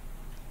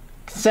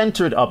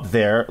 centered up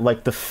there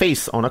like the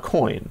face on a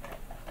coin.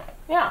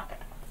 Yeah,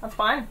 that's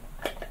fine.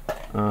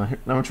 Now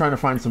I'm trying to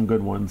find some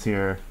good ones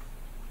here.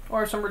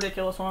 Or some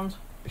ridiculous ones.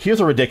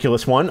 Here's a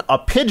ridiculous one. A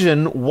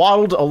pigeon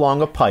waddled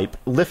along a pipe,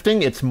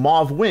 lifting its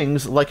mauve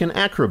wings like an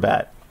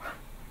acrobat.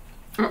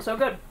 So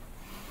good.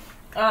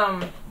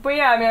 But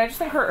yeah, I mean, I just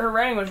think her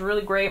writing was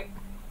really great.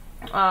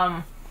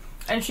 And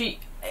she,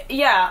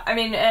 I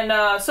mean,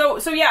 and, so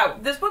yeah,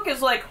 this book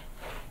is, like...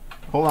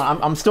 Hold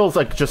on, I'm still,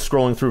 like, just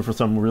scrolling through for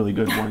some really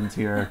good ones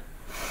here.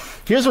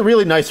 Here's a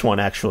really nice one,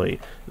 actually.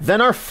 Then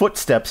our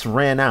footsteps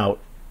ran out,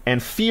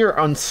 and fear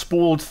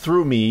unspooled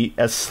through me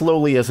as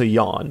slowly as a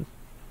yawn.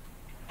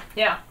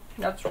 Yeah,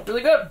 that's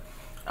really good.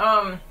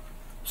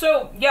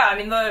 So, yeah,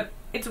 I mean,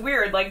 it's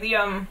weird, like,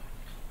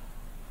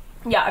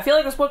 I feel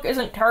like this book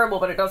isn't terrible,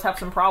 but it does have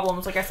some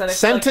problems. Like I said,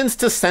 sentence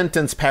to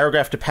sentence,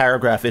 paragraph to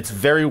paragraph, it's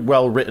very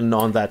well written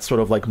on that sort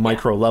of, like,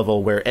 micro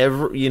level where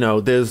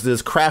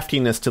there's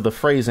craftiness to the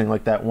phrasing,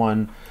 like that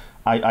one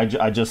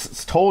I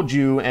just told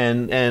you,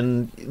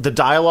 and the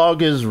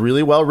dialogue is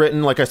really well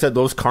written. Like I said,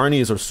 those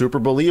carnies are super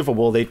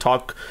believable. They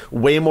talk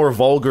way more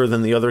vulgar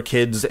than the other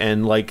kids,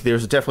 and, like,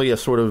 there's definitely a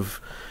sort of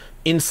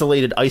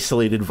insulated,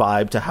 isolated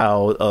vibe to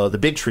how the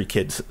Big Tree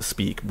kids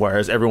speak,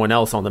 whereas everyone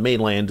else on the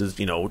mainland is,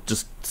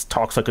 just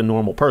talks like a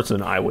normal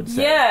person, I would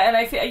say. Yeah, and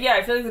I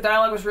feel like the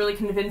dialogue was really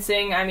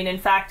convincing. I mean, in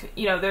fact,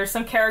 there's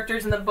some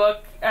characters in the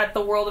book at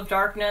the World of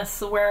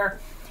Darkness where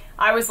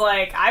I was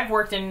like, I've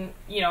worked in,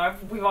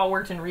 we've all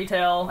worked in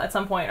retail at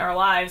some point in our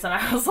lives, and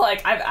I was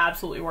like, I've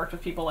absolutely worked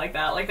with people like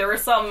that. Like, there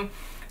was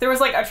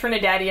like a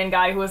Trinidadian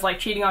guy who was, like,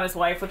 cheating on his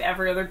wife with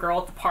every other girl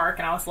at the park,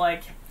 and I was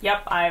like,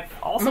 yep, I've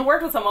also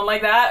worked with someone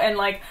like that. And,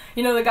 like,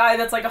 the guy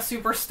that's, like, a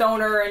super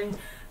stoner and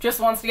just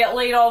wants to get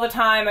laid all the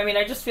time. I mean,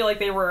 I just feel like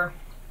they were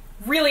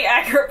really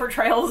accurate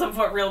portrayals of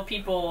what real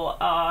people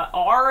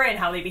are and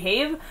how they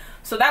behave.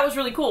 So that was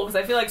really cool, because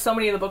I feel like so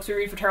many of the books we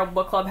read for Terrible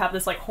Book Club have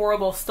this, like,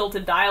 horrible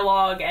stilted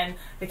dialogue, and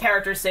the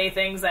characters say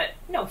things that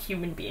no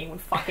human being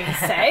would fucking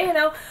say,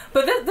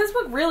 But this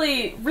book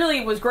really,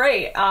 really was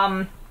great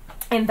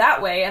in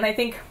that way, and I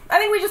think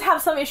we just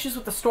have some issues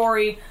with the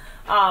story.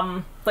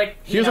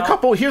 Here's a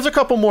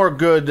couple more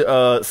good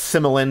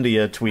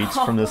Swamplandia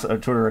tweets from this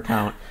Twitter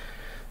account.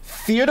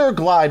 Theodore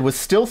Glide was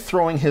still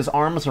throwing his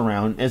arms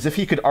around as if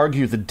he could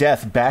argue the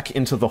death back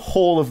into the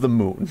hole of the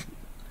moon.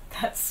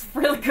 That's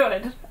really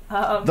good.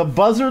 The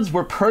buzzards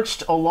were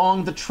perched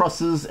along the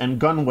trusses and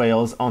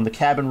gunwales on the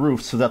cabin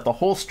roof so that the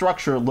whole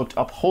structure looked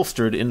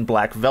upholstered in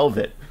black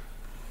velvet.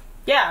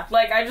 Yeah,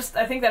 like, I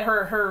think that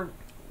her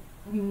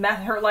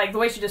like, the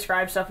way she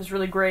describes stuff is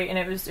really great, and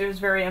it was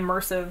very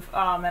immersive.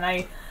 And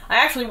I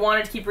actually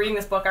wanted to keep reading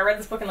this book. I read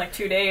this book in, like,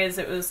 2 days.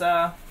 It was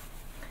it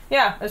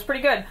was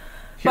pretty good.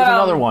 Here's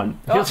another one.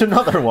 Here's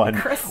another one.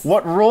 Chris.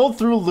 What rolled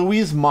through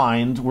Louis'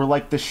 mind were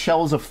like the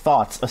shells of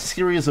thoughts, a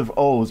series of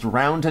O's,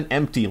 round and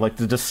empty, like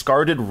the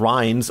discarded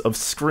rinds of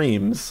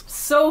screams.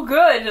 So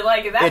good.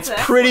 Like, that's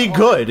It's pretty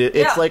good. It's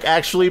Yeah. like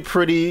actually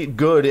pretty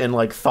good and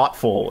like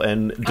thoughtful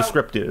and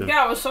descriptive.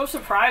 Yeah, I was so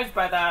surprised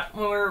by that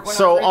when I was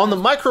So reading on the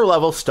this. micro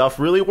level, stuff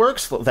really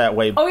works that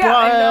way. Oh yeah,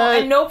 but...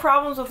 and no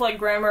problems with like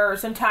grammar or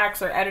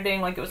syntax or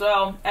editing. Like, it was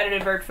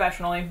edited very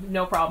professionally,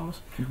 no problems.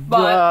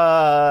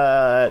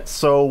 But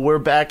so we're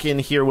back in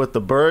here with the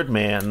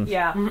Birdman.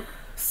 yeah,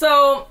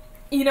 so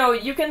you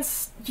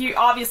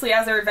obviously,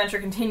 as their adventure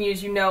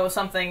continues,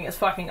 something is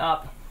fucking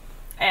up,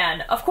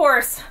 and of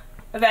course,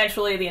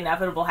 eventually the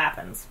inevitable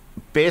happens.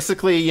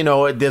 Basically,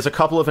 there's a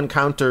couple of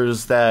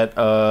encounters that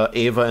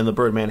Ava and the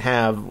Birdman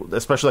have,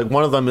 especially like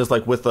one of them is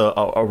like with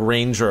a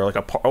ranger, like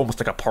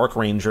almost like a park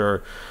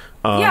ranger.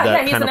 He's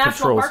a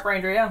national park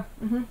ranger, yeah.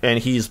 Mm-hmm. And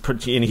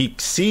he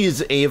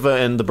sees Ava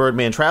and the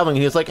Birdman traveling,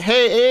 and he's like,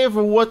 "Hey,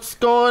 Ava, what's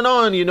going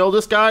on? You know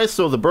this guy?"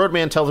 So the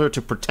Birdman tells her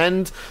to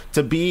pretend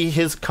to be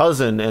his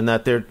cousin, and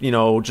that they're,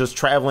 just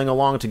traveling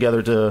along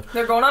together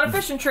They're going on a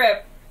fishing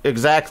trip.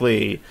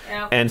 Exactly.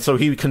 Yeah. And so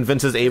he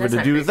convinces Ava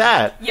to do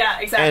that. Yeah,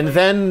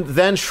 exactly. And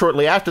then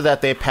shortly after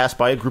that, they pass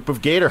by a group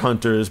of gator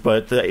hunters,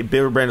 but the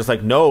Birdman is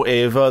like, "No,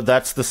 Ava,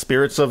 that's the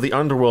spirits of the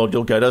underworld.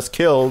 You'll get us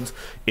killed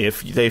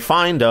if they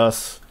find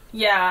us."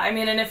 Yeah,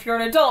 and if you're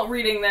an adult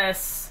reading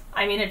this,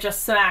 it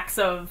just smacks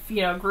of,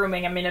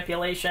 grooming and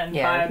manipulation.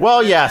 Yeah.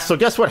 Well, yeah, so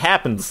guess what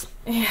happens?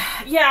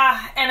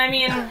 Yeah,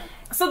 and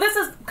so this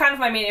is kind of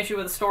my main issue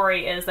with the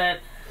story, is that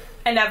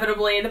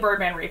inevitably the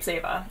Birdman rapes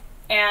Ava.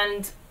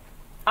 And,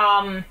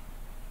 I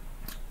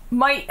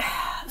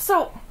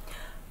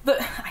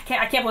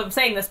can't believe I'm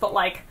saying this, but,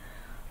 like,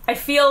 I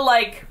feel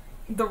like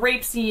the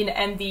rape scene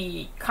and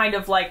the kind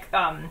of, like,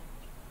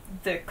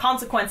 the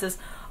consequences,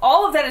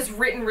 all of that is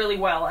written really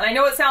well. And I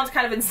know it sounds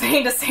kind of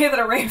insane to say that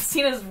a rape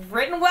scene is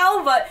written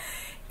well, but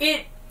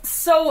it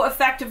so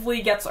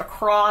effectively gets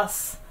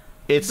across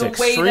it's the way that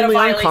a extremely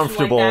violation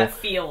uncomfortable. Like that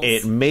feels.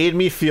 It made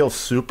me feel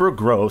super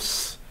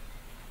gross.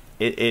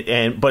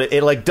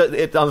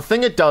 The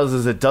thing it does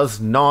is it does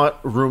not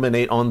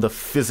ruminate on the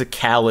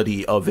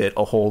physicality of it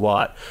a whole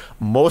lot.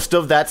 Most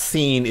of that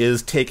scene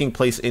is taking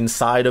place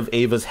inside of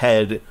Ava's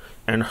head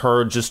and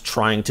her just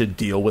trying to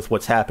deal with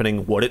what's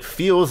happening, what it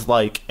feels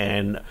like,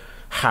 and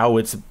how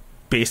it's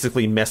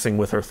basically messing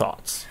with her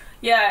thoughts.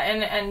 Yeah,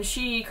 and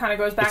she kind of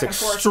goes back and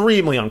forth. It's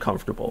extremely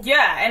uncomfortable.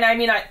 Yeah, and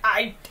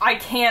I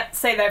can't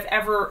say that I've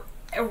ever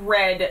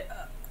read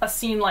a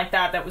scene like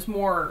that was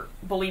more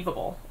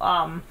believable.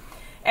 And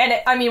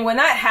when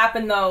that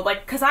happened though,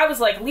 like, because I was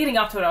like leading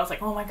up to it, I was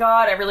like, oh my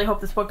god, I really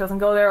hope this book doesn't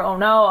go there. Oh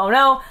no.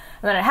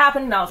 And then it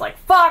happened, and I was like,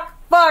 fuck,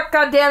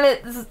 god damn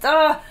it, this is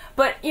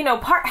But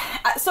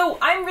so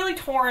I'm really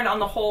torn on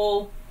the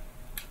whole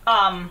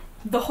kind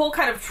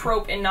of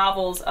trope in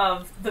novels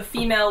of the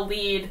female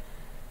lead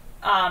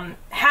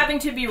having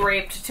to be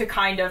raped to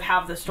kind of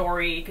have the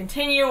story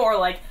continue, or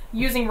like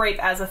using rape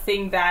as a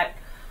thing that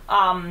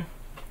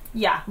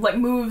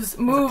moves a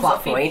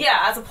plot point. Yeah,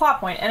 as a plot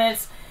point. And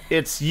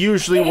it's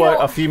usually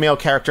what a female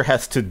character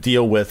has to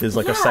deal with is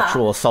like a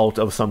sexual assault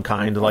of some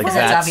kind. Like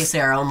that's obviously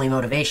our only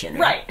motivation,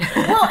 right?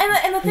 Well,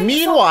 and the thing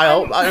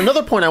meanwhile,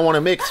 another point I want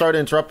to make, sorry to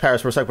interrupt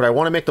Paris for a sec, but I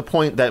want to make the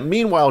point that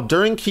meanwhile,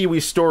 during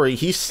Kiwi's story,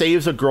 he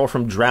saves a girl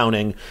from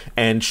drowning,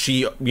 and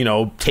she,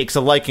 takes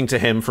a liking to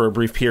him for a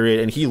brief period,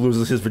 and he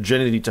loses his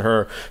virginity to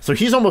her. So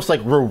he's almost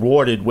like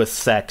rewarded with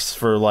sex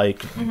for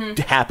like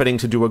happening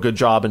to do a good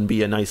job and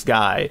be a nice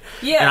guy.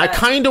 Yeah. And I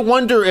kind of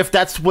wonder if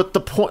that's what the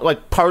point,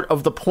 like part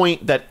of the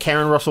point that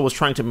Karen Russell was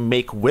trying to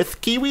make with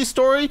Kiwi's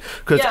story,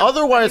 because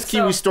otherwise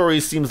Kiwi's story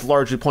seems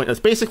largely pointless.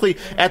 Basically,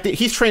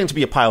 he's training to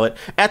be a pilot.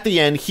 At the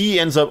end, he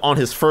ends up on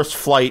his first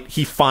flight.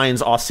 He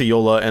finds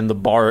Osceola and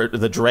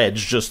the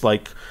dredge just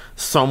like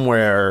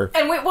somewhere.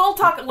 And we'll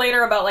talk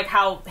later about like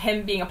how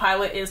him being a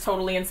pilot is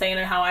totally insane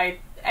and how sorry,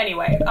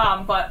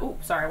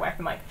 I whacked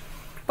the mic.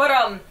 But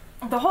I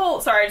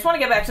just want to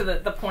get back to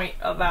the point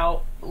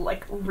about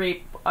like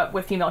rape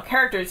with female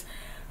characters.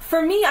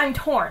 For me, I'm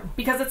torn,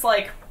 because it's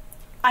like,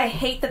 I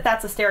hate that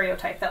that's a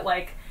stereotype, that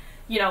like,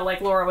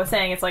 like Laura was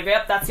saying, it's like,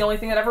 yep, that's the only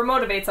thing that ever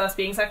motivates us,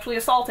 being sexually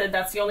assaulted,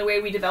 that's the only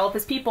way we develop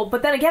as people.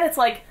 But then again, it's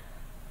like,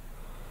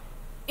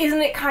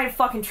 isn't it kind of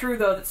fucking true,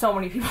 though, that so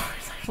many people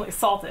are sexually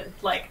assaulted?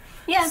 Like,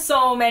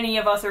 so many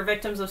of us are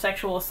victims of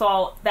sexual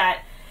assault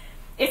that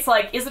it's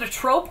like, is it a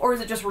trope or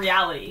is it just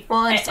reality?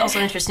 Well, it's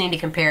also interesting to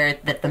compare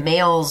that the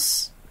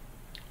male's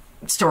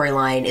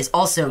storyline is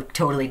also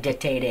totally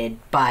dictated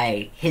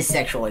by his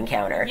sexual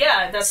encounter.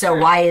 Yeah, that's so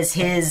true. Why is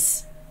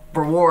his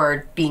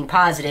reward being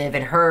positive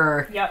and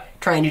her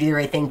trying to do the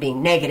right thing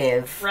being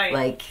negative? Right.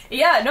 Like,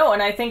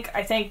 and I think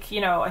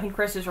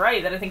Chris is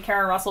right, that I think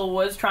Karen Russell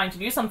was trying to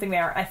do something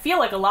there. I feel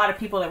like a lot of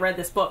people that read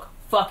this book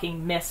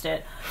fucking missed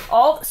it.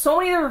 So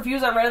many of the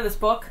reviews I read of this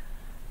book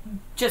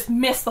just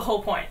miss the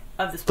whole point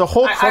of this book. The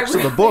whole crux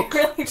of the book,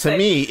 really to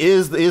me,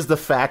 is the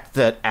fact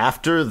that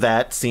after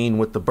that scene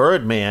with the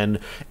Birdman,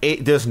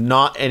 there's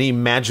not any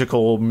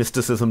magical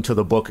mysticism to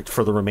the book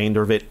for the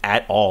remainder of it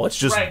at all. It's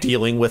just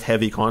dealing with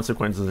heavy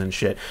consequences and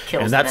shit.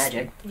 Kills and the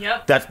magic.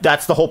 Yep.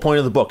 That's the whole point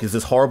of the book, is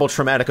this horrible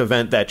traumatic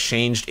event that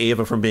changed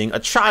Ava from being a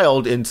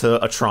child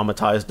into a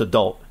traumatized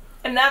adult.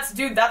 And that's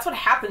what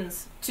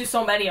happens to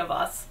so many of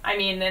us. I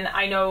mean, and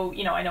I know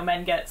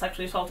men get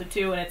sexually assaulted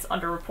too, and it's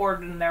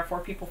underreported, and therefore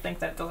people think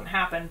that it doesn't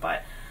happen,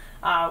 but,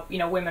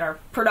 women are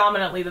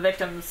predominantly the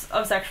victims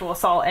of sexual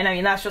assault, and I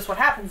mean, that's just what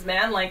happens,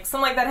 man. Like,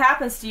 something like that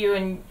happens to you,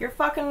 and your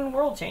fucking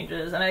world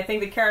changes, and I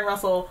think that Karen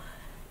Russell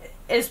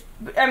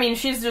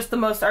she's just the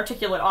most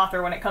articulate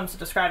author when it comes to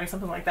describing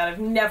something like that. I've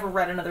never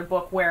read another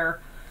book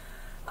where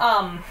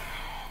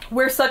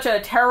such a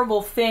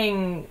terrible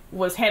thing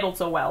was handled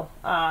so well.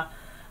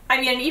 I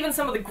mean, and even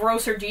some of the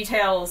grosser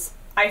details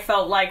I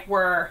felt like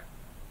were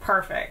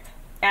perfect.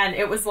 And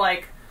it was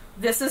like,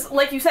 this is,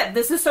 like you said,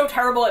 this is so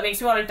terrible it makes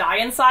me want to die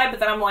inside,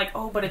 but then I'm like,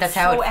 oh, but it's That's so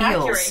how it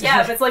accurate. feels.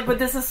 Yeah, but it's like, but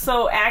this is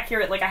so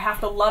accurate, like I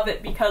have to love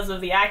it because of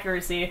the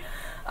accuracy.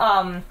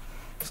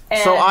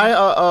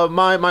 So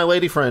my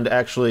lady friend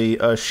actually,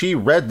 she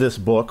read this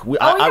book.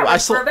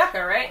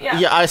 Rebecca, right? Yeah.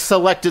 Yeah, I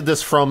selected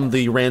this from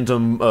the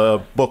random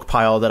book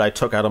pile that I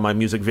took out of my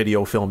music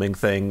video filming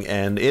thing,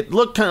 and it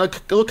looked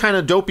kind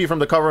of dopey from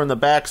the cover and the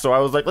back. So I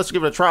was like, let's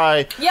give it a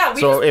try. Yeah,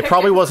 so it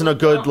probably wasn't a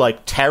good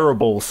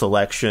terrible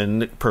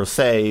selection per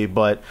se,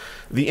 but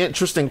the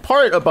interesting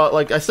part about,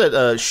 like I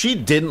said, she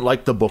didn't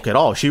like the book at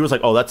all. She was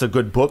like, oh, that's a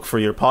good book for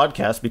your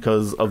podcast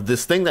because of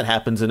this thing that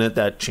happens in it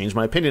that changed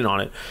my opinion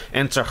on it.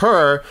 And to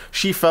her,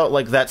 she felt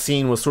like that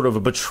scene was sort of a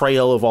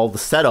betrayal of all the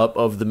setup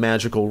of the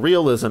magical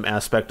realism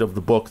aspect of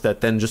the book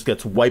that then just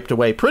gets wiped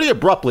away pretty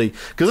abruptly,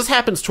 because this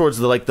happens towards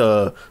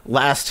the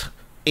last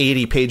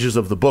 80 pages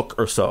of the book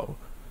or so.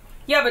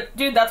 Yeah, but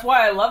dude, that's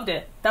why I loved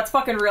it. That's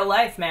fucking real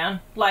life,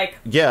 man. Like,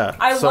 yeah,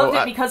 I loved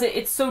it because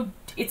it's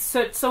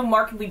so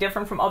markedly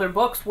different from other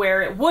books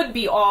where it would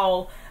be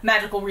all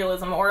magical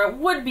realism or it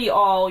would be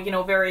all,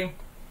 very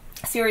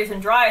serious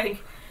and dry.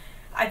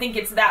 I think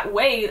it's that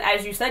way,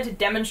 as you said, to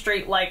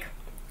demonstrate like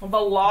the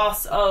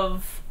loss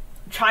of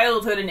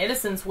childhood and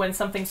innocence when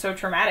something so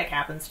traumatic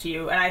happens to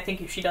you, and I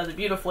think she does it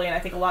beautifully, and I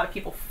think a lot of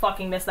people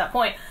fucking miss that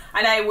point.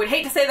 And I would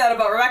hate to say that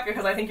about Rebecca,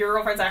 because I think your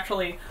girlfriend's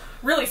actually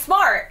really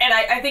smart, and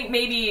I think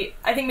maybe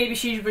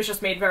she was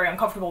just made very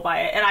uncomfortable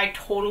by it, and I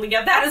totally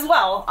get that as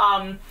well.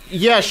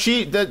 Yeah, I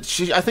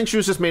think she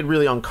was just made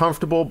really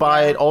uncomfortable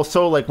by it.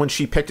 Also, like when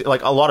she picked,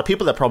 like a lot of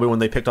people that probably when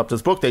they picked up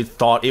this book, they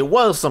thought it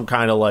was some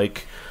kind of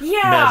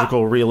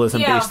magical realism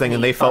based thing,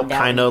 and they felt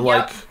kind of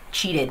like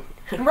cheated.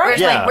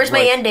 Right? Where's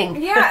my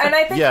ending? Yeah, and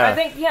I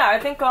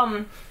think.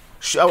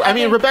 I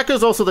mean,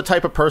 Rebecca's also the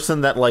type of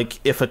person that, like,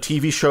 if a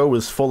TV show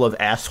is full of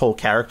asshole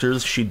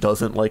characters, she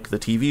doesn't like the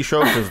TV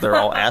show because they're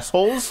all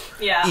assholes.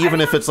 Yeah,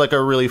 even if it's like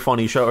a really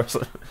funny show or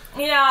something.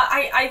 Yeah,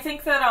 I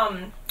think that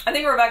I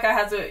think Rebecca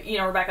has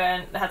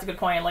a good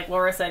point. Like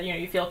Laura said,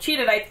 you feel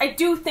cheated. I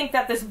do think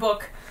that this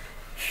book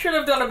should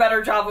have done a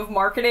better job of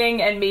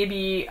marketing, and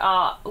maybe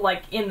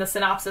like in the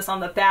synopsis on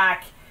the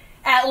back,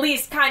 at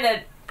least kind of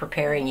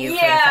preparing you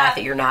for the fact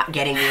that you're not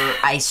getting your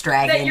ice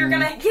dragon, that you're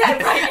gonna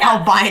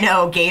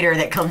albino gator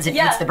that comes and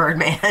eats the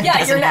Birdman. Yeah,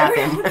 doesn't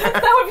happen.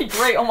 That would be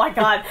great. Oh my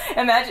god!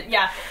 Imagine,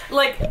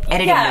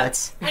 editing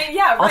notes.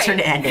 Yeah, right.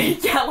 Alternate ending.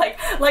 Yeah,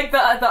 like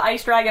the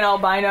ice dragon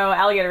albino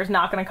alligator is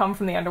not going to come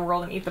from the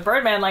underworld and eat the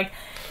Birdman.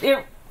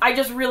 I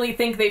just really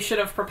think they should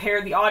have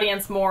prepared the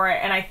audience more,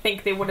 and I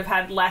think they would have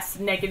had less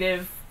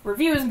negative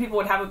reviews, and people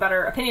would have a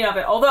better opinion of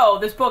it. Although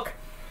this book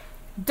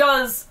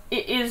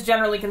is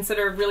generally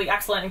considered really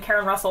excellent, and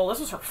Karen Russell, this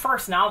was her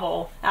first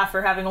novel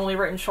after having only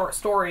written short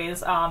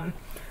stories.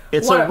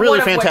 It's a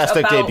really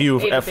fantastic debut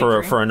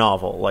for a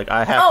novel. Like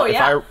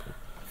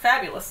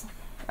fabulous,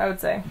 I would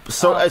say.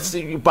 So,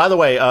 by the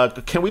way,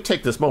 can we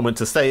take this moment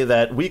to say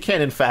that we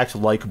can, in fact,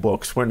 like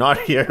books? We're not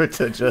here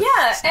to just...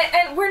 Yeah,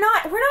 and we're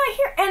not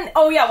here... And,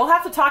 we'll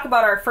have to talk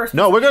about our first...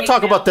 No, we're going to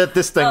talk about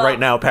this thing right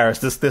now, Paris.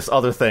 This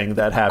other thing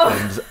that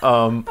happened.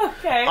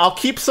 Okay. I'll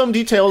keep some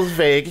details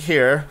vague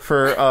here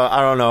for,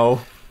 I don't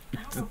know,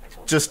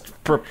 just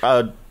for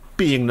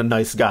being the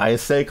nice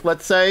guy's sake,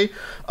 let's say.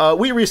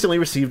 We recently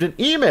received an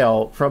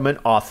email from an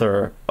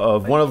author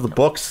of one of the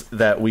books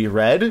that we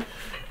read.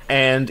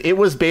 And it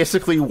was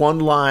basically one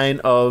line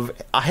of,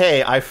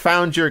 hey, I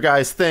found your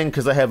guys' thing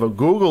because I have a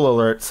Google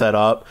alert set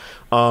up.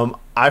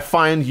 I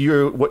find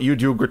what you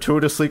do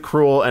gratuitously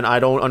cruel, and I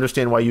don't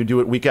understand why you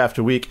do it week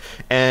after week.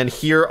 And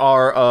here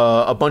are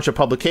a bunch of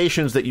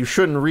publications that you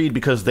shouldn't read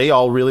because they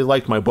all really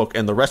liked my book.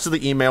 And the rest of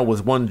the email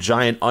was one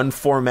giant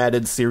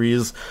unformatted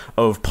series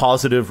of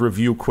positive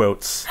review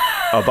quotes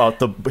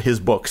about his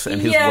books and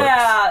his works.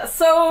 Yeah,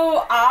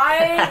 so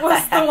I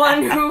was the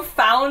one who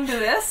found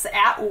this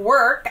at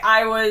work.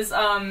 I was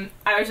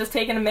just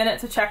taking a minute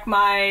to check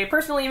my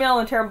personal email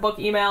and Terrible Book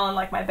email and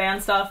like my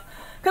band stuff.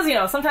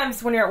 Because,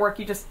 sometimes when you're at work,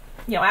 you just,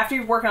 after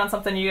you're working on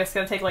something, you just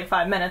gotta take like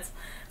 5 minutes.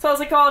 So I was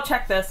like, I'll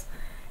check this.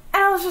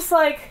 And I was just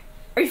like,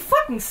 are you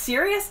fucking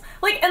serious?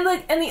 Like, and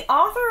the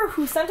author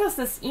who sent us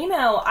this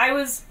email, I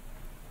was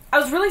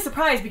really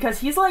surprised because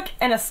he's like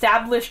an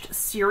established,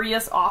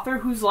 serious author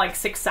who's like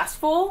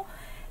successful.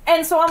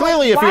 And so I'm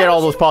clearly, like, if he had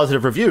all those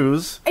positive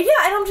reviews. Yeah,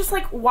 and I'm just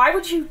like, why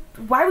would you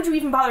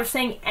even bother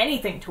saying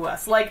anything to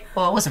us? Like,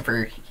 well, it wasn't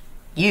for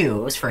you,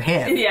 it was for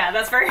him. Yeah,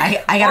 that's very.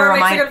 I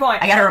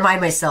gotta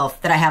remind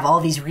myself that I have all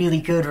these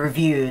really good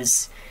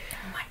reviews.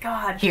 Oh my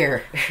god.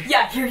 Here.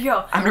 Yeah, here you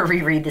go. I'm gonna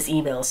reread this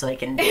email so I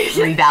can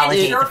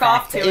revalidate the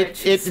fact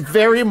that it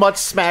very much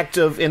smacked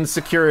of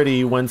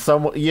insecurity when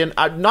someone.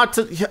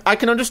 I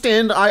can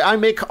understand. I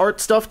make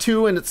art stuff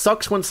too, and it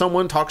sucks when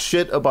someone talks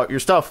shit about your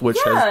stuff, which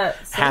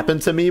has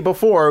happened to me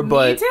before.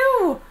 But me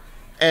too.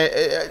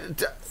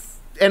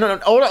 And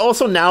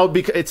also now,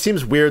 because it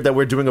seems weird that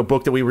we're doing a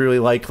book that we really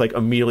like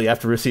immediately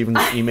after receiving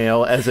this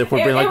email, as if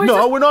we're being like,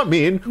 no, we're not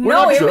mean, we're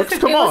not jerks,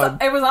 come on.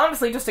 It was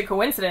honestly just a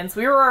coincidence.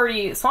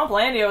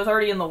 Swamplandia was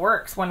already in the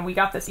works when we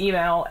got this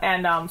email,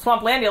 and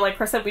Swamplandia, like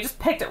Chris said, we just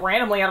picked it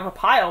randomly out of a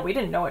pile. We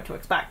didn't know what to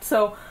expect.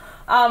 So,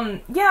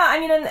 yeah, I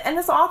mean, and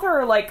this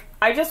author, like,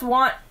 I just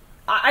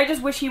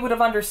wish he would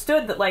have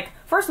understood that, like,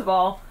 first of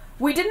all,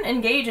 we didn't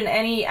engage in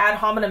any ad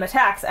hominem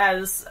attacks,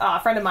 as a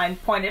friend of mine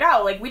pointed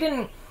out. Like, we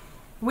didn't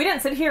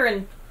sit here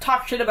and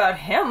talk shit about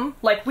him.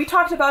 Like, we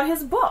talked about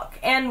his book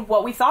and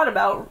what we thought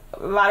about it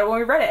when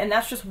we read it, and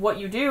that's just what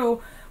you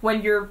do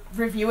when you're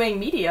reviewing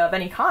media of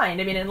any kind.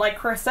 I mean, and like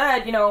Chris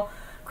said,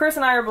 Chris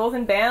and I are both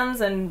in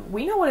bands, and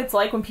we know what it's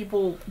like when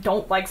people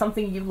don't like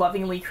something you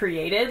lovingly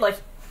created.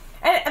 Like,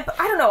 and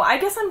I don't know, I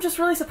guess I'm just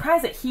really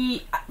surprised that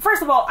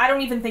first of all, I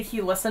don't even think he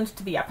listened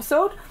to the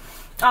episode.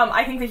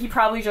 I think that he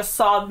probably just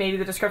saw maybe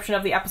the description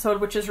of the episode,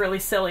 which is really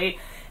silly,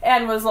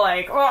 and was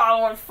like, oh,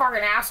 what fucking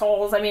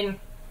assholes. I mean,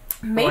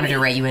 maybe... I wanted to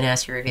write you an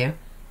nasty review.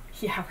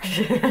 Yeah,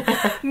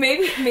 right.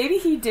 maybe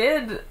he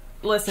did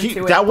listen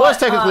to it. That was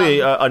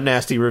technically a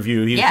nasty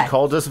review. He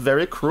called us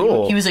very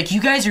cruel. He was like,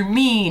 you guys are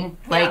mean.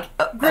 Like,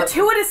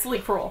 gratuitously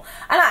cruel.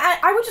 And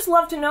I would just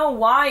love to know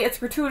why it's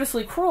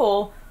gratuitously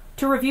cruel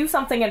to review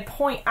something and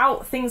point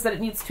out things that it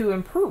needs to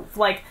improve.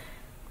 Like,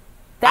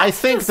 I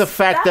think the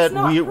fact that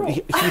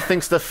he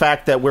thinks the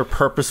fact that we're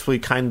purposefully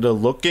kind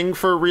of looking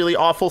for really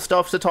awful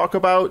stuff to talk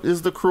about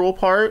is the cruel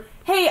part.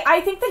 Hey,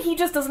 I think that he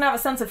just doesn't have a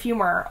sense of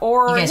humor.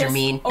 Or you guys are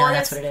mean. No,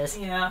 that's what it is.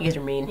 Yeah. You guys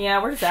are mean.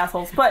 Yeah, we're just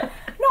assholes. But,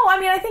 no, I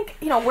mean, I think,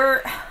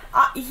 we're...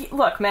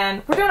 look,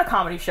 man, we're doing a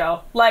comedy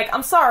show. Like,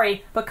 I'm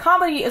sorry, but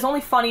comedy is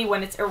only funny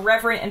when it's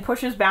irreverent and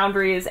pushes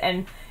boundaries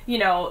and,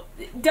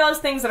 does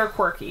things that are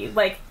quirky.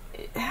 Like...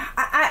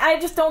 I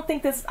just don't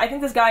think this... I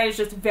think this guy is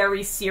just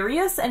very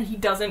serious, and he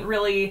doesn't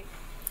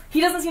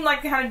seem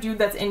like the kind of dude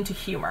that's into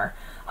humor.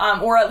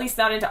 Or at least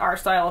not into our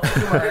style of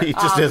humor. He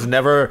just has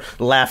never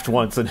laughed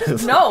once in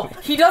his life.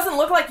 He doesn't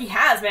look like he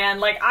has, man.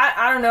 Like,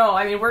 I don't know.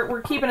 I mean,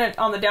 we're keeping it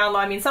on the down low.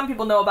 I mean, some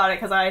people know about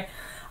it, because I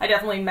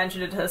definitely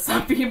mentioned it to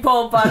some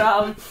people,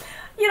 but,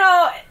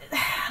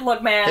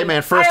 look, man. Hey,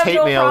 man, first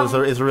hate mail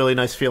is a really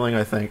nice feeling,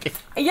 I think.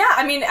 Yeah,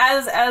 I mean,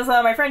 as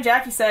my friend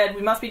Jackie said,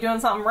 we must be doing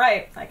something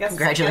right, I guess.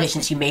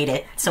 Congratulations, you made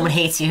it. Someone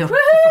hates you.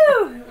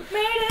 Woohoo! Made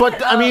it!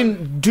 But, I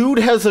mean, dude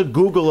has a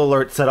Google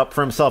alert set up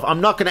for himself.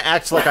 I'm not going to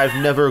act like I've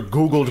never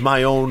Googled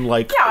my own,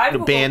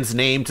 band's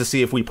name to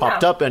see if we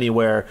popped up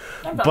anywhere.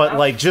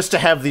 But, just to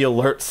have the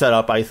alert set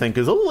up, I think,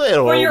 is a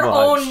little For your much.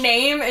 own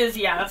name is,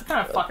 that's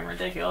kind of fucking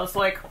ridiculous.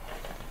 Like,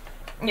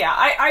 yeah,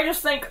 I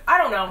just think, I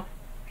don't know.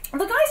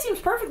 The guy seems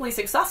perfectly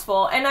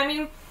successful, and I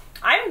mean,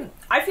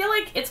 I feel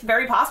like it's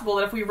very possible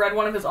that if we read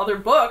one of his other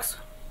books,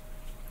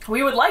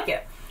 we would like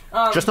it.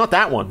 Just not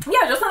that one.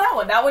 Yeah, just not that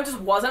one. That one just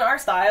wasn't our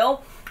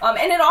style.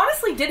 And it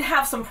honestly did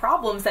have some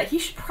problems that he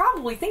should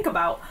probably think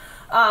about.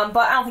 But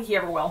I don't think he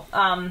ever will.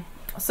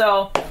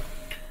 So,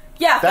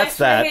 yeah, that's thanks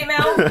for the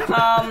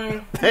hate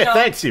mail.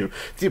 Thanks you.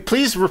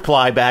 Please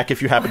reply back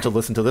if you happen to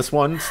listen to this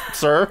one,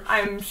 sir.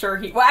 I'm sure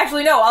he... Well,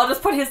 actually, no. I'll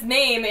just put his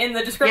name in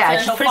the description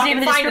and he'll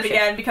fucking find it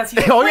again because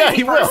he's a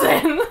crazy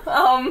person.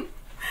 Will.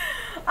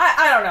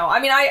 I don't know.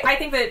 I mean, I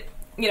think that,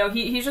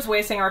 he's just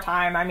wasting our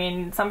time. I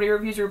mean, somebody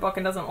reviews your book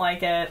and doesn't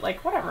like it.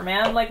 Like, whatever,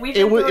 man. Like, we...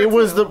 It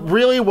was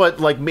really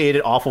what, made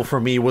it awful for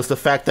me was the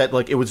fact that,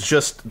 it was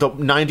just... The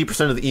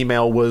 90% of the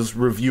email was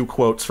review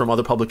quotes from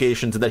other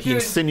publications, and that he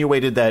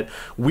insinuated that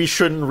we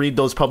shouldn't read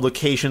those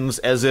publications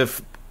as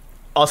if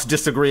us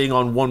disagreeing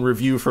on one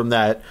review from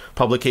that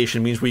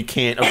publication means we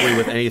can't agree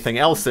with anything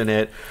else in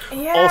it.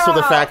 Yeah. Also,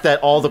 the fact that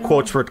all the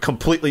quotes were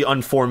completely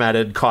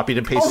unformatted, copied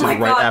and pasted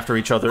right after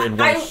each other in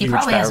one huge paragraph. He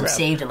probably has them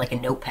saved in a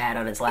notepad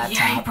on his laptop.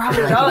 Yeah, he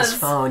probably does. On his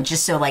phone,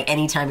 just so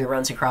anytime he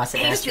runs across it,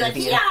 he has to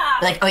review.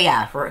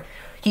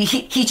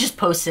 He just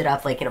posts it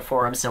up in a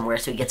forum somewhere,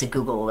 so he gets a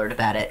Google alert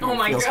about it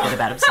and feels good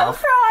about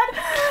himself. Oh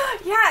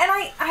God!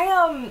 Yeah,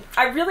 and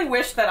I really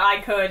wish that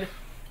I could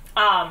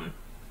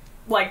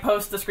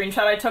post the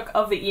screenshot I took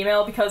of the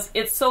email, because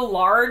it's so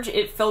large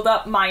it filled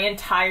up my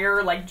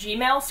entire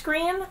Gmail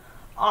screen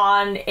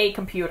on a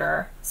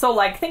computer. So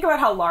think about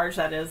how large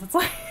that is. It's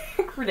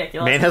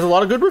ridiculous. Man has a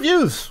lot of good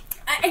reviews.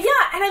 Yeah,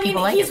 and I mean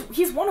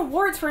he's won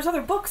awards for his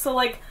other books, so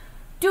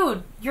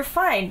dude, you're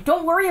fine.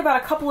 Don't worry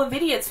about a couple of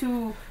idiots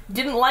who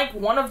didn't like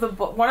one of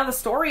the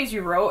stories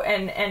you wrote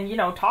and you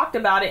know, talked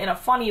about it in a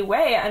funny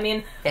way. I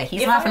mean, yeah,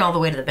 he's laughing all the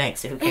way to the bank,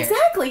 so who cares?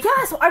 Exactly.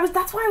 Yeah. So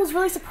that's why I was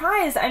really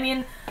surprised. I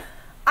mean,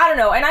 I don't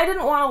know, and I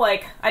didn't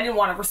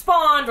want to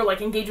respond or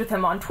like engage with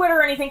him on Twitter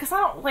or anything, because I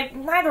don't like,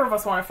 neither of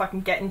us want to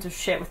fucking get into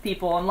shit with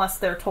people unless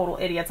they're total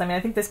idiots. I mean,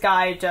 I think this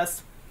guy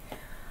just,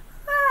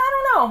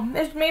 I don't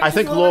know. Maybe I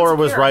think Laura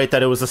was right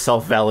that it was a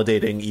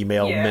self-validating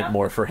email meant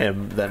more for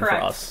him than Correct.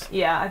 for us.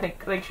 Yeah, I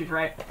think she's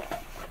right.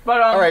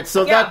 But all right,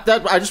 so that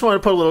I just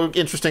want to put a little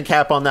interesting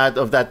cap on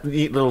that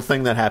neat little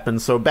thing that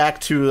happened. So back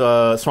to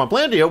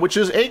Swamplandia, which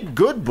is a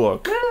good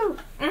book.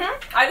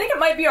 Mm-hmm. I think it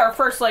might be our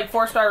first like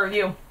 4-star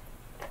review.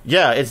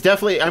 Yeah, it's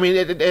definitely. I mean,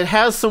 it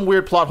has some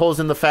weird plot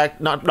holes in the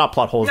fact, not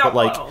plot holes, but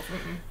like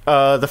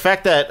the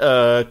fact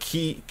that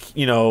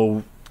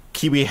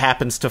Kiwi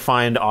happens to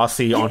find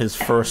Aussie on his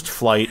first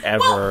flight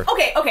ever.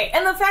 Well, okay,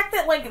 and the fact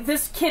that like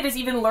this kid is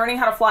even learning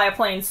how to fly a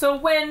plane. So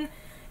when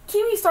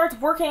Kiwi starts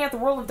working at the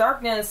World of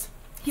Darkness,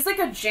 he's like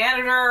a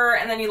janitor,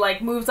 and then he like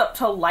moves up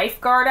to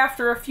lifeguard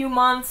after a few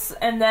months,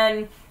 and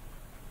then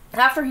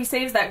after he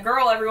saves that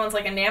girl, everyone's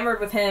like enamored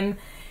with him.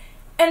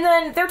 And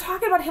then they're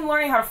talking about him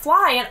learning how to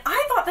fly, and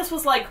I thought this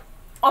was like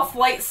a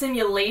flight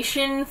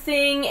simulation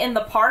thing in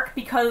the park,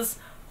 because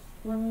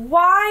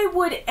why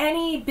would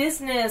any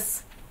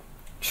business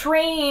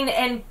train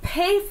and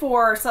pay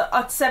for a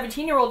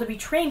 17-year-old to be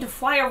trained to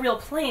fly a real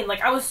plane?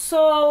 Like, I was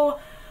so...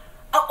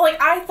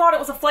 like, I thought it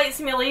was a flight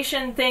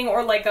simulation thing,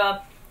 or like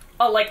a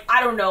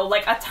I don't know,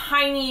 like a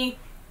tiny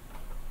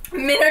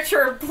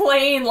miniature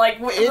plane, like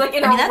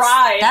in a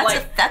ride.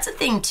 That's a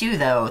thing too,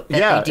 though. That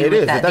yeah, they do it with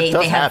is. That. That They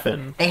does have,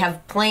 happen. They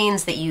have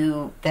planes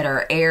that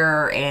are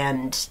air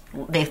and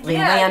they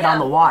land on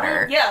the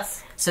water.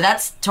 Yes. So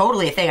that's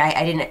totally a thing.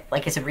 I didn't,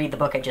 like I said, read the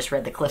book. I just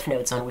read the Cliff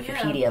Notes on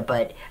Wikipedia,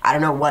 but I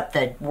don't know what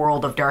the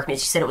World of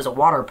Darkness. You said it was a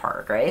water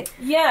park, right?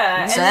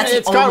 Yeah. So that's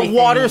it's got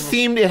water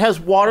themed. It has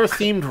water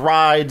themed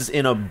rides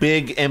in a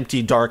big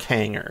empty dark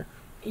hanger.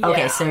 Yeah.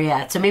 Okay, so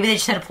maybe they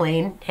just had a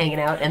plane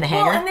hanging out in the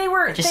hangar. Well, and they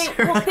were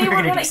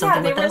gonna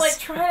like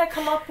trying to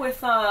come up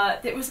with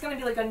it was going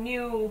to be like a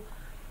new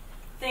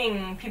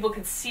thing people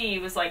could see.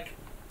 It was like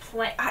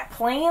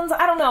planes.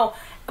 I don't know,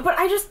 but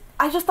I just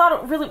thought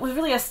it was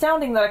really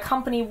astounding that a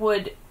company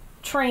would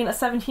train a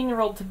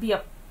 17-year-old to be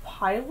a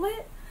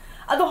pilot.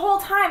 The whole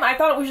time I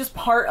thought it was just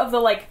part of the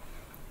like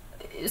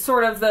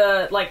sort of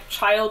the like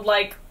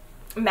childlike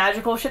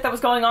magical shit that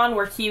was going on,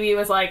 where Kiwi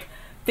was like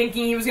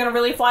thinking he was going to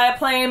really fly a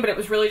plane, but it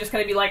was really just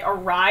going to be like a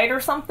ride or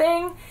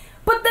something.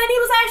 But then he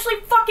was actually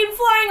fucking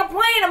flying a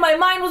plane, and my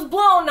mind was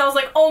blown, and I was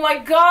like, oh my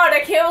god, I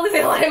can't believe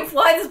they let him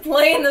fly this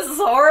plane, this is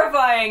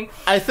horrifying.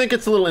 I think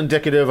it's a little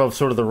indicative of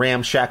sort of the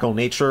ramshackle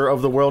nature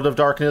of the World of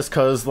Darkness,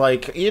 because,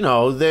 like, you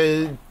know,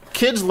 the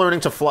kids learning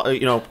to fly,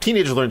 you know,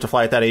 teenagers learning to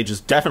fly at that age is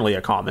definitely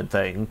a common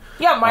thing.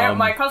 Yeah,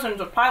 my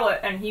cousin's a pilot,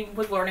 and he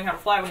was learning how to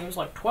fly when he was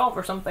like 12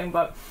 or something,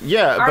 but...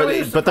 Yeah,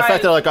 but the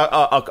fact that like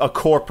a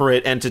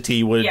corporate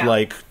entity would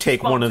like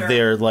take one of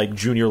their like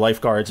junior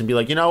lifeguards and be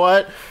like, you know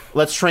what,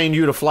 let's train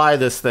you to fly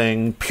this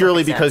thing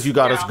purely because you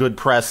got us good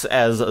press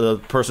as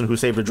a person who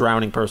saved a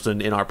drowning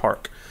person in our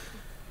park.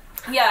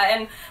 Yeah,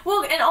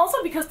 and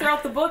also because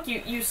throughout the book,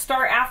 you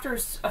start, after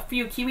a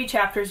few Kiwi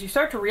chapters, you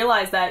start to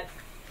realize that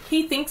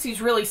he thinks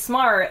he's really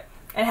smart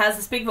and has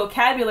this big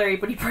vocabulary,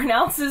 but he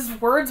pronounces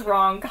words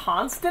wrong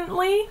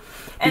constantly.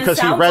 And because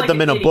he read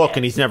them in a book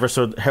and he's never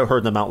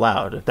heard them out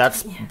loud.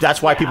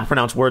 That's why people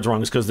pronounce words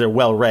wrong, is because they're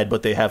well read,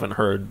 but they haven't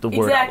heard the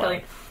word out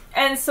loud.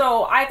 And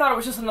so I thought it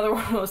was just another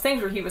one of those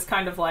things where he was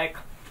kind of like,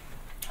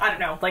 I don't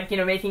know, like, you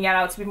know, making it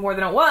out to be more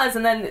than it was.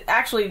 And then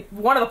actually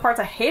one of the parts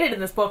I hated in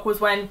this book was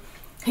when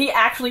he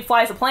actually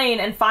flies a plane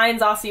and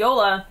finds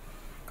Osceola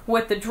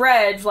with the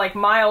dredge, like,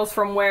 miles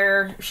from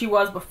where she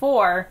was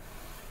before.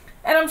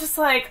 And I'm just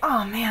like,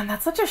 oh man,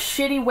 that's such a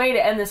shitty way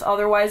to end this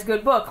otherwise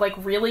good book. Like,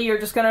 really? You're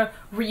just gonna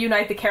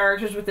reunite the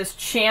characters with this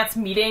chance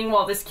meeting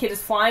while this kid is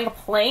flying a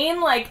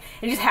plane? Like,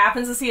 and just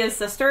happens to see his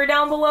sister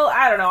down below?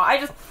 I don't know.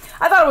 I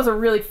thought it was a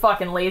really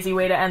fucking lazy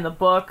way to end the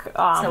book.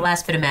 It's the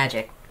last bit of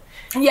magic.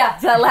 Yeah,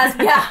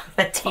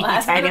 that teeny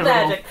tiny little...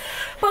 magic.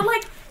 But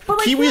like,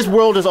 Kiwi's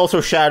world is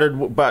also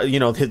shattered, but you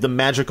know, the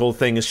magical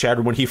thing is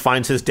shattered when he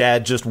finds his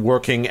dad just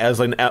working as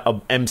an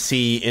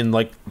MC in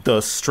like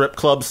the strip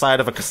club side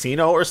of a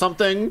casino or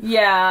something.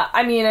 Yeah,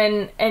 I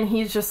mean, and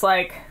he's just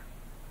like,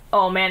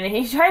 oh man, and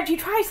he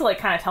tries to like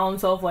kind of tell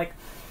himself like,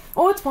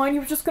 oh, it's fine, he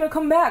was just gonna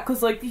come back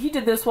because like he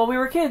did this while we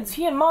were kids.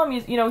 He and mom,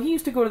 you know, he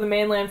used to go to the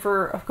mainland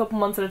for a couple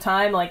months at a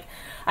time. Like,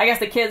 I guess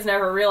the kids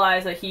never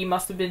realized that he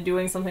must have been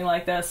doing something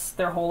like this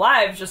their whole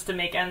lives just to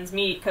make ends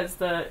meet, because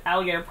the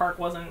alligator park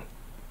wasn't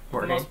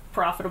the most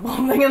profitable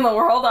thing in the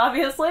world,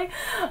 obviously.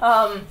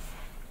 Yeah,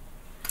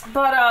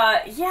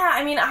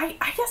 I mean,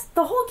 I guess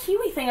the whole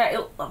Kiwi thing,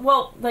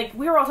 like,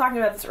 we were all talking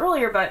about this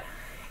earlier, but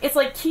it's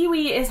like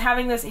Kiwi is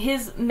having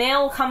his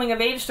male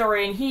coming-of-age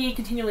story, and he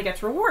continually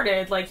gets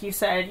rewarded, like you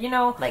said, you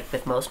know. Like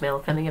with most male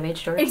coming-of-age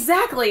stories?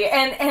 Exactly,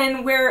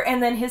 and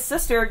then his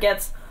sister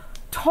gets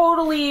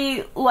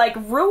totally, like,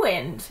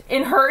 ruined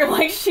in her,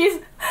 like, she's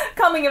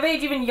coming of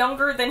age even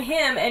younger than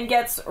him and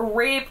gets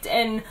raped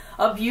and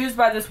abused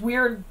by this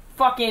weird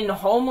fucking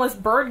homeless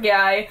bird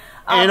guy.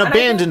 And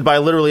abandoned by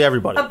literally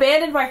everybody.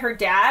 Abandoned by her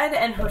dad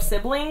and her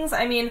siblings.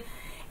 I mean,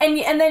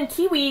 and then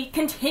Kiwi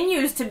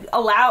continues to he's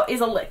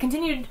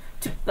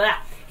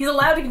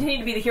allowed to continue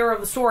to be the hero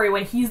of the story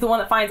when he's the one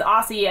that finds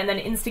Aussie and then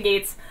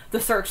instigates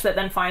the search that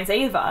then finds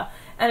Ava.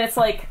 And it's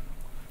like,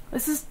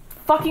 this is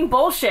fucking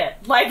bullshit.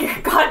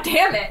 Like, god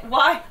damn it.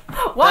 Why?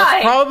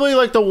 That's probably,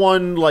 like, the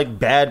one, like,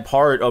 bad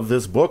part of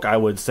this book, I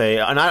would say.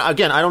 And I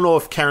don't know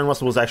if Karen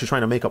Russell was actually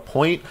trying to make a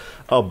point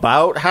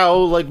about how,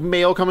 like,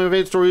 male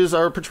coming-of-age stories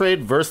are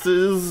portrayed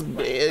versus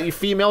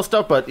female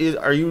stuff, but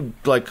are you,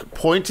 like,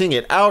 pointing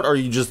it out, or are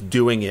you just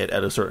doing it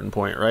at a certain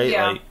point, right?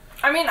 Yeah. Like,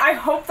 I mean, I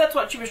hope that's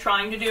what she was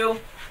trying to do.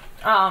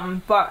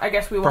 But I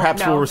guess we won't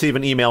perhaps know. we'll receive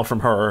an email from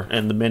her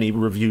and the many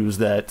reviews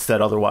that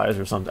said otherwise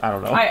or something. I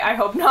don't know. I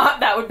hope not.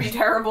 That would be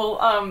terrible.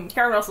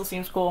 Karen Russell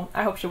seems cool.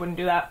 I hope she wouldn't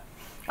do that.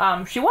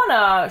 She won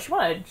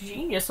a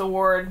Genius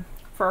Award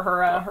for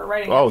her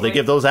writing. Oh, they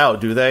give those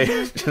out, do they? I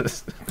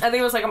think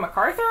it was like a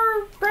MacArthur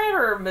grant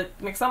or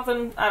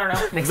McSomething. I don't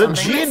know. The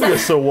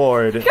Genius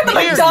Award. The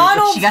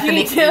McDonald's She got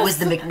Genius. it was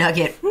the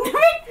McNugget.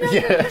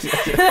 Yeah.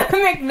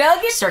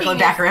 McNuggets. Circling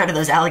back around to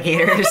those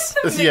alligators.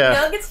 Yeah.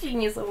 McNuggets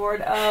Genius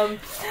Award.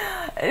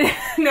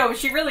 No,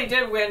 she really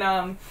did win.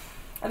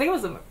 I think it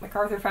was the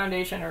MacArthur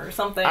Foundation or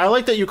something. I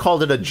like that you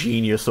called it a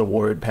Genius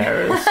Award,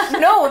 Paris.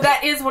 No,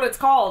 that is what it's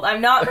called.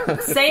 I'm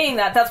not saying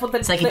that. That's what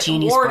the like a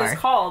genius award bar. is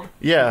called.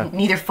 Yeah.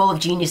 Neither full of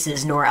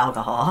geniuses nor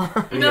alcohol.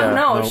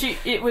 No.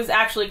 It was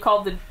actually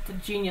called the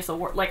Genius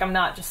Award. Like, I'm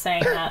not just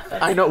saying that.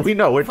 I know, we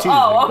know, we're teasing.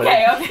 Oh,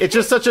 okay, but okay. It's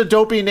just such a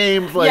dopey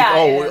name. Like,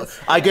 Yeah,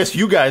 I guess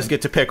you guys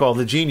get to pick all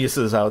the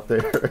geniuses out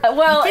there.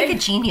 Well, I think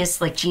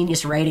a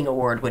genius writing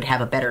award would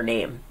have a better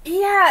name.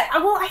 yeah.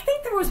 Well, I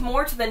think there was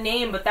more to the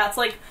name, but that's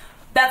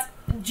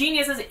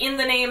genius is in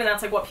the name, and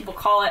that's like what people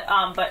call it.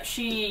 But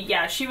she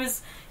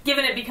was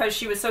given it because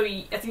she was I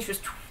think she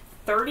was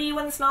 30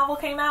 when this novel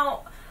came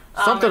out.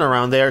 Something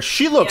around there.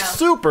 She looks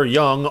super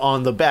young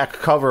on the back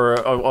cover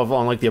of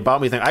on like the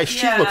About Me thing.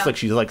 She looks like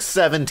she's like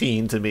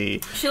 17 to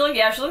me. She looks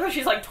like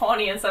she's like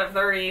 20 instead of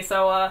 30.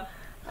 So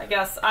I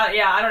guess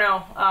I don't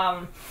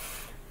know.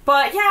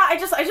 But yeah, I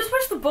just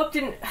wish the book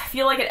didn't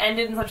feel like it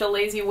ended in such a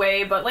lazy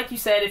way. But like you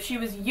said, if she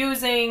was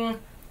using,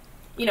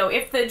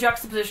 if the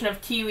juxtaposition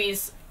of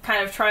Kiwi's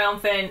kind of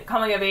triumphant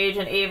coming of age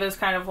and Ava's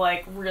kind of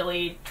like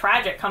really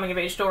tragic coming of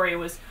age story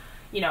was,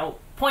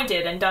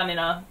 pointed and done in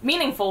a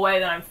meaningful way,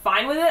 then I'm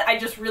fine with it. I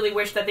just really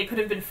wish that they could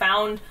have been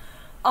found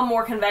a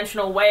more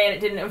conventional way and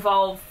it didn't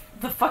involve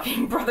the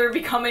fucking brother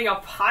becoming a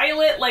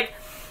pilot. Like,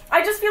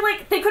 I just feel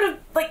like they could have,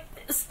 like,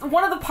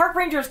 one of the park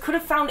rangers could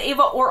have found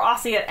Ava or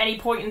Aussie at any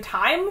point in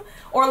time,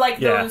 or like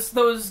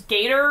those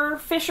gator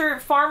fisher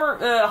farmer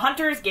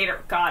hunters,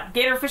 gator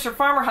fisher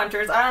farmer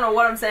hunters. I don't know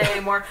what I'm saying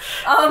anymore.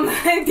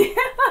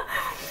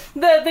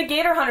 The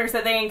gator hunters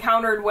that they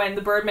encountered when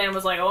the Birdman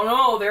was like, oh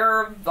no,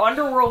 they're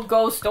underworld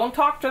ghosts, don't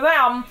talk to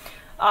them.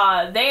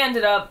 They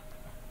ended up,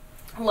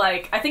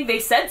 like, I think they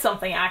said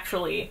something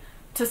actually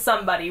to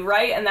somebody,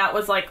 right? And that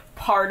was like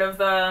part of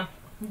the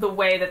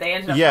way that they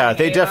ended up. Yeah,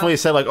 they Ava. definitely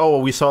said like, oh,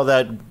 well, we saw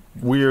that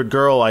weird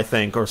girl, I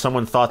think, or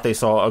someone thought they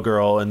saw a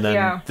girl, and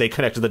then they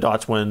connected the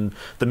dots when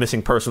the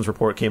missing persons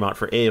report came out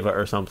for Ava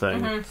or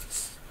something.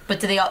 Mm-hmm. But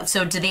do they,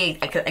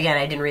 again,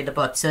 I didn't read the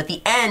book, so at the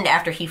end,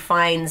 after he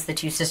finds the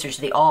two sisters,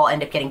 do they all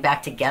end up getting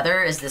back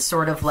together? Is this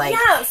sort of like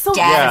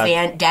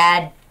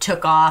dad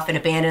took off and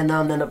abandoned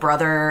them, then the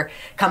brother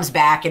comes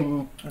back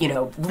and,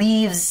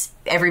 leaves,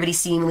 everybody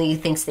seemingly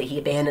thinks that he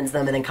abandons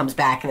them and then comes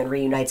back and then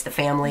reunites the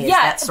family? Is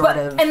that sort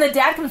of... And the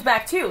dad comes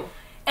back too.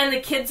 And the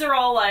kids are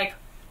all like,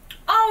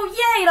 oh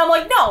yay, and I'm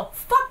like, no,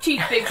 fuck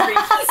Chief Big Tree.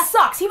 He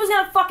sucks. He was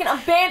gonna fucking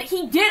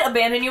he did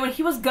abandon you, and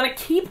he was gonna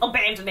keep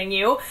abandoning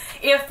you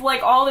if,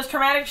 like, all this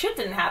traumatic shit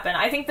didn't happen.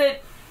 I think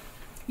that,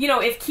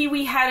 if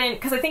Kiwi hadn't,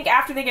 because I think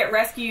after they get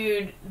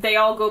rescued, they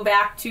all go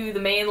back to the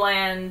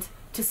mainland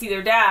to see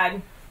their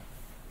dad,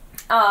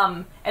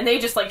 and they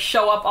just, like,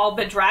 show up all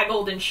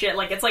bedraggled and shit.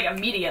 Like, it's, like,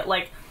 immediate.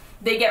 Like,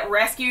 they get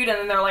rescued, and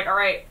then they're like,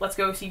 alright, let's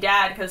go see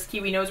Dad, because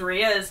Kiwi knows where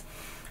he is.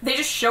 They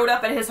just showed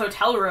up at his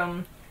hotel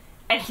room,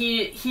 and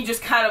he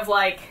just kind of,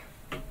 like,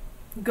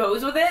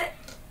 goes with it,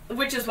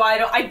 which is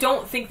why I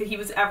don't think that he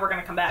was ever going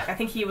to come back. I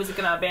think he was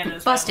going to abandon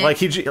his family.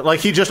 Like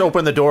he just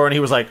opened the door and he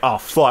was like, oh,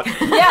 fuck.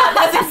 Yeah,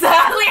 that's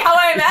exactly how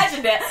I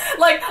imagined it.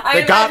 Like, I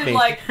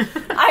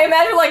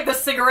imagine, like, the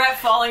cigarette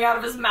falling out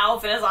of his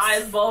mouth and his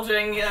eyes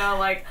bulging,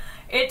 like,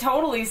 it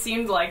totally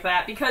seemed like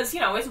that, because,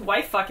 his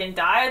wife fucking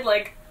died.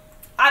 Like,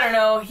 I don't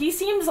know, he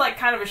seems like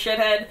kind of a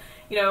shithead.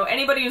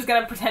 Anybody who's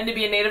going to pretend to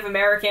be a Native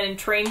American and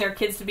train their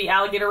kids to be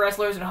alligator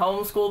wrestlers and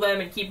homeschool them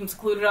and keep them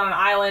secluded on an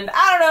island,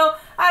 I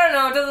don't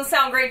know, it doesn't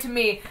sound great to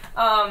me.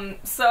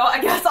 So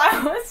I guess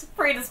I was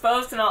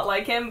predisposed to not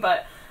like him,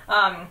 but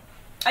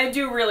I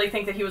do really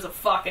think that he was a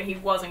fuck and he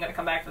wasn't going to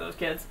come back to those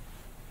kids.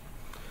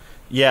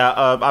 Yeah,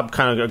 I'm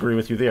kind of agree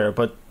with you there,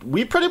 but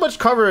we pretty much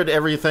covered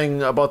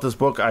everything about this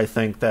book, I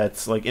think,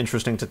 that's like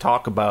interesting to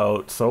talk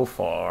about so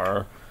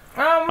far.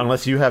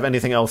 Unless you have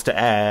anything else to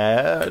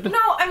add. No,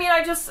 I mean,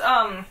 I just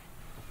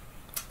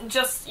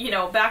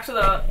back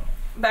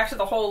to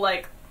the whole,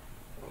 like,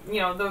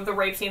 the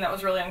rape scene that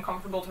was really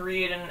uncomfortable to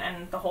read,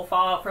 and the whole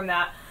fallout from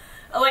that.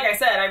 Like I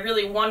said, I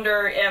really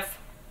wonder if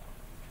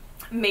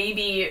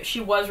maybe she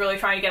was really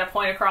trying to get a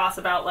point across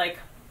about, like,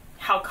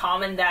 how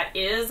common that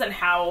is, and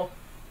how,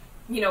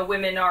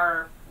 women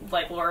are,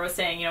 like Laura was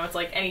saying, it's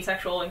like any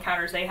sexual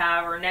encounters they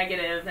have are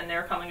negative, and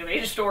their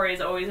coming-of-age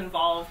stories always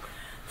involve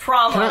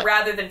trauma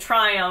rather than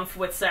triumph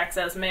with sex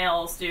as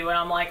males do. And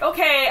I'm like,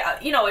 okay,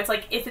 it's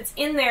like, if it's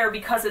in there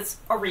because it's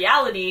a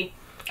reality,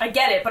 I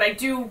get it, but I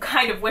do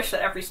kind of wish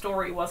that every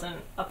story wasn't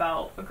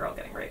about a girl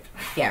getting raped.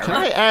 Yeah, right. Can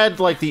I add,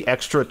 like, the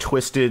extra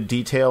twisted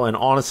detail and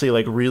honestly,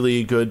 like,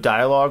 really good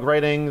dialogue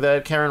writing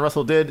that Karen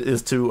Russell did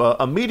is to,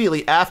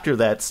 immediately after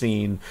that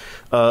scene,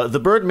 the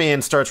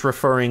Birdman starts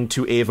referring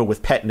to Ava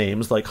with pet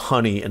names like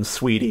Honey and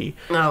Sweetie.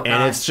 Oh, God.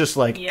 And it's just,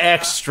 like,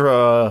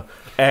 extra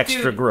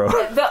Dude, gross.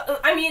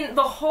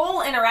 The whole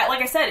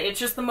like I said, it's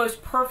just the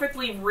most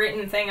perfectly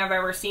written thing I've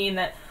ever seen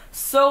that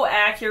so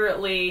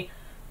accurately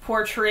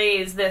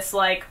portrays this,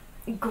 like,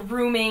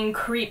 grooming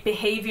creep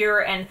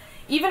behavior, and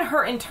even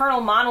her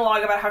internal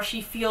monologue about how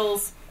she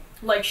feels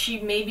like she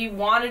maybe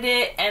wanted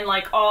it, and,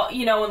 like, I'm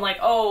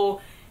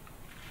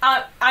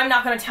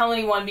not going to tell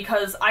anyone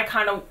because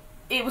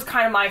it was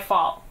kind of my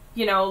fault.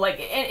 Like,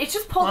 it's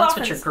just pulled off. That's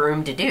what you're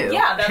groomed to do.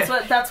 Yeah,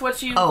 that's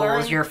what you learn. learn. It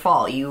was your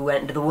fault. You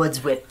went into the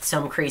woods with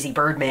some crazy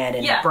Birdman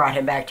and brought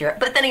him back to your...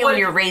 But then again, when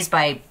you're raised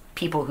by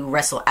people who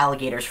wrestle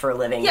alligators for a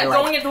living, you're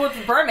going into the woods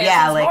with Birdman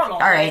is like, normal.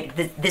 All right,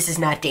 this is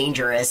not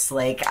dangerous.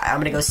 Like, I'm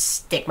gonna go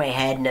stick my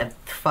head in a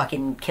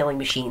fucking killing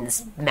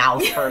machine's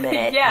mouth for a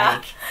minute.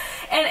 Yeah.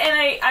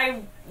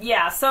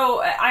 Like,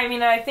 so, I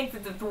mean, I think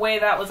that the way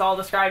that was all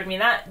described, I mean,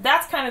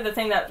 that's kind of the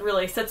thing that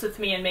really sits with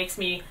me and makes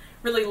me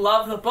really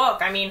love the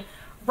book. I mean,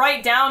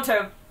 right down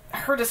to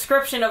her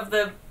description of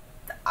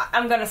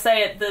I'm gonna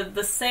say it,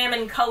 the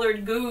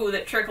salmon-colored goo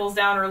that trickles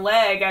down her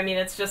leg. I mean,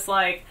 it's just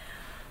like,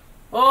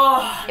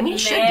 it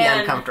should be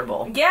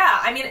uncomfortable. Yeah,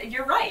 I mean,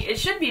 you're right. It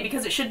should be,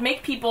 because it should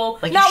make people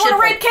not want to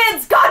rape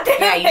kids. God damn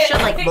it! Yeah, you should,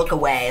 like, look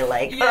away.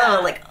 Like,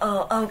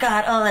 oh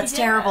God, oh, that's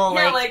terrible.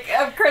 Yeah, like,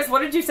 Chris,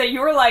 what did you say?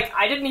 You were like,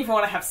 I didn't even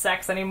want to have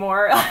sex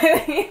anymore.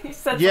 You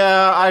said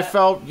I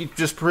felt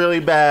just really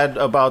bad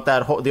about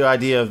the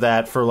idea of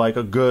that for, like,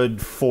 a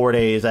good 4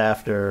 days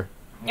after.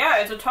 Yeah,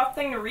 it's a tough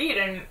thing to read,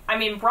 and, I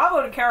mean,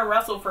 bravo to Karen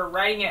Russell for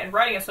writing it, and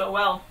writing it so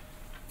well.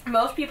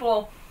 Most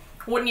people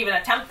wouldn't even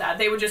attempt that.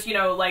 They would just,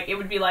 like, it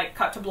would be like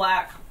cut to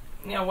black,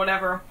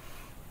 whatever.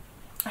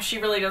 She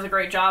really does a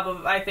great job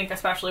of, I think,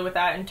 especially with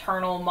that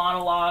internal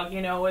monologue,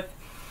 with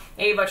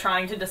Ava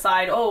trying to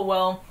decide,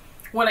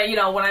 when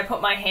I put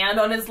my hand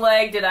on his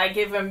leg, did I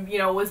give him,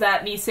 was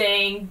that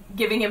me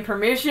giving him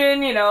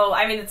permission?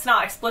 I mean, it's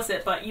not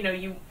explicit, but,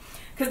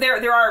 because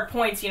there are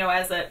points,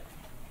 as it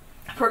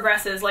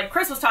progresses, like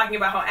Chris was talking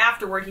about how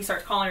afterward he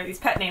starts calling her these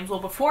pet names. Well,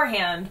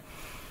 beforehand,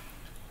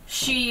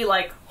 she,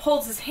 like,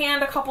 holds his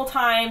hand a couple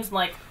times and,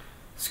 like,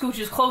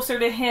 scooches closer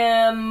to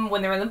him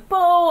when they're in the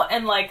boat,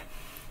 and, like,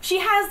 she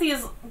has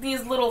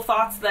these little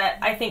thoughts that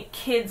I think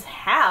kids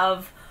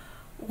have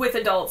with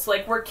adults,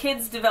 like, where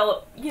kids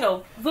develop,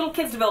 little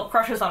kids develop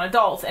crushes on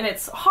adults, and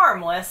it's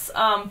harmless,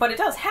 but it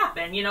does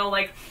happen,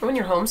 like... When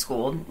you're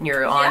homeschooled,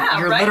 you're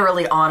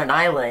literally on an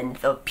island.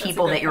 The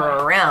people that you're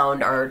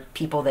around are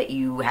people that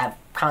you have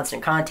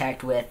constant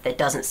contact with. That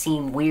doesn't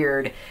seem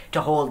weird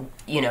to hold,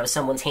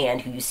 someone's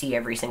hand who you see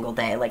every single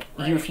day. Like,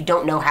 if you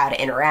don't know how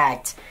to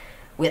interact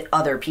with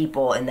other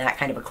people in that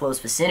kind of a close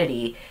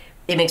vicinity,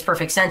 it makes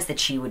perfect sense that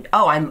she would,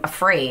 I'm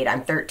afraid,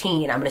 I'm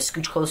 13, I'm going to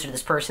scooch closer to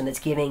this person that's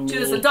giving me... To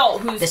this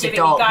adult who's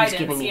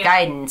giving me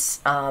guidance.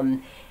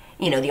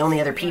 The only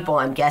other people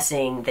I'm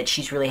guessing that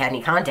she's really had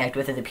any contact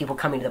with are the people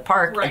coming to the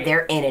park, and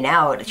they're in and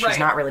out. She's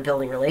not really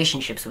building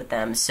relationships with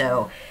them,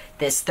 so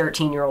this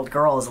 13-year-old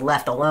girl is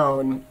left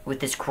alone with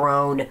this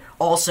grown,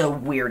 also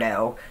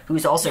weirdo,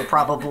 who's also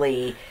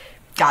probably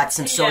got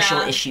some social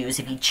issues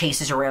if he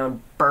chases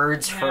around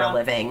birds for a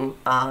living.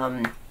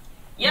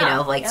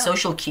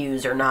 Social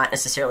cues are not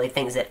necessarily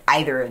things that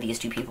either of these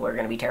two people are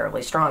going to be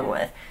terribly strong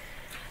with.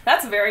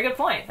 That's a very good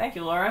point. Thank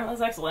you, Laura. That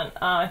was excellent.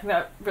 I think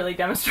that really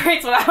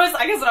demonstrates what I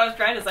was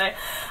trying to say.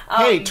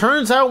 Hey,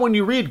 turns out when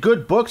you read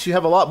good books, you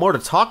have a lot more to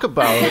talk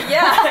about.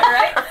 Yeah,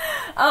 right?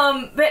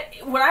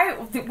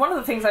 But one of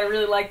the things I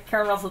really like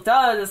Karen Russell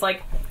does is,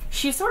 like,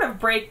 she sort of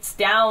breaks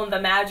down the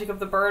magic of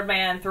the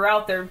Birdman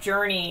throughout their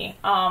journey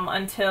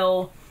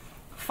until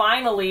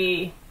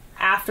finally,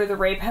 after the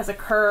rape has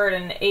occurred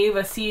and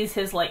Ava sees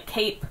his, like,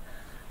 cape.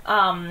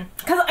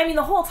 Because, I mean,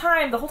 the whole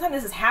time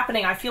this is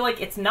happening, I feel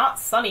like it's not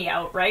sunny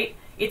out, right?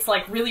 It's,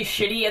 like, really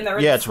shitty, and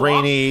it's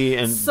rainy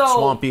and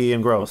swampy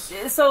and gross.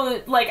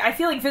 So, like, I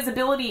feel like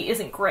visibility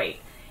isn't great.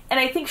 And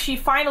I think she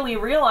finally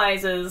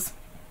realizes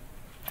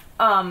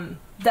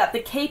that the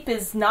cape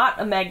is not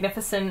a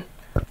magnificent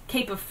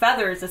cape of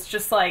feathers. It's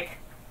just, like,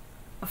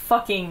 a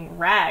fucking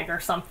rag or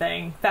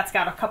something that's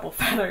got a couple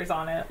feathers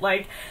on it.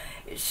 Like,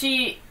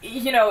 she,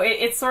 you know,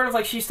 it's sort of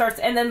like she starts,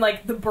 and then,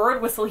 like, the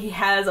bird whistle he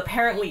has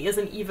apparently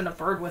isn't even a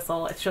bird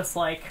whistle. It's just,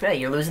 like... Yeah,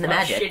 you're losing the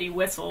magic. Shitty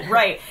whistle.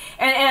 Right.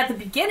 And at the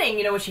beginning,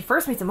 you know, when she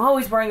first meets him, oh,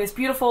 he's wearing this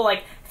beautiful,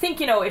 like, think,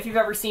 you know, if you've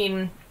ever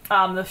seen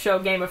the show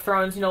Game of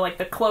Thrones, you know, like,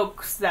 the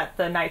cloaks that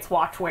the Night's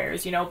Watch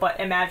wears, you know,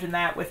 but imagine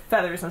that with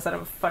feathers instead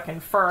of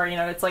fucking fur, you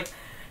know, it's like,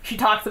 she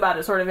talks about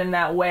it sort of in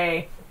that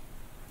way.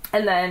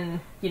 And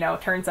then, you know,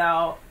 turns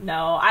out,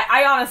 no.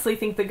 I honestly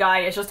think the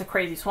guy is just a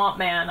crazy swamp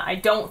man. I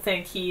don't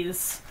think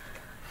he's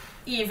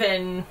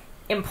even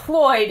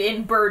employed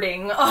in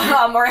birding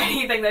or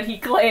anything that he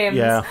claims.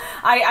 Yeah.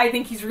 I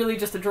think he's really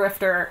just a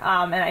drifter,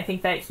 and I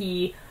think that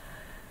he,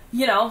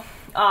 you know,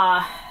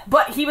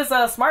 but he was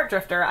a smart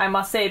drifter, I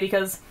must say,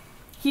 because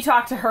he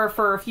talked to her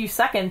for a few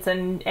seconds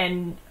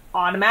and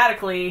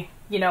automatically,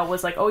 you know,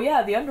 was like, oh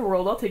yeah, the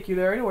underworld, I'll take you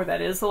there, I know where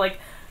that is. So, like,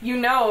 you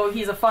know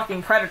he's a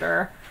fucking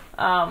predator.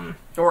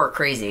 Or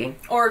crazy.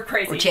 Or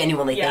crazy. Or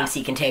genuinely thinks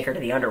he can take her to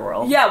the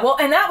underworld. Yeah, well,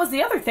 and that was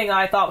the other thing that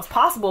I thought was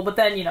possible, but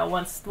then, you know,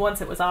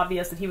 once it was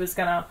obvious that he was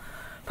gonna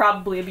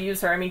probably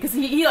abuse her, I mean, because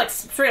he like,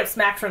 straight up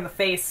smacks her in the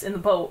face in the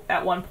boat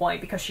at one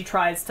point, because she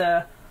tries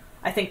to,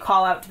 I think,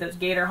 call out to those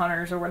gator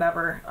hunters or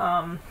whatever.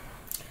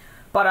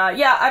 But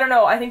yeah, I don't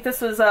know, I think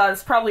this was, this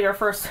is probably our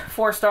first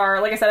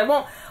 4-star. Like I said, I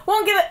won't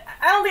give it,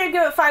 I don't think I'd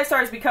give it 5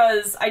 stars,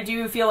 because I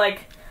do feel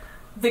like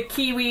the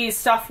Kiwi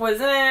stuff was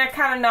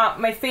kind of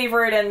not my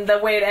favorite, and the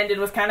way it ended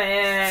was kind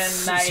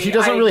of he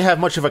doesn't really have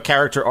much of a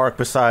character arc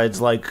besides,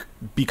 like,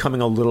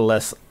 becoming a little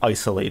less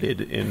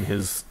isolated in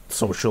his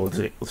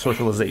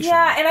socialization.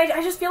 Yeah, and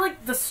I just feel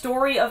like the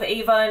story of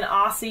Ava and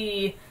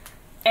Aussie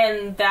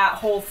and that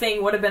whole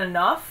thing would have been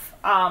enough.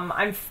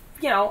 It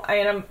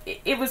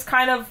was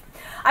kind of...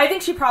 I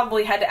think she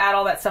probably had to add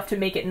all that stuff to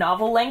make it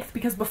novel length,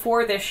 because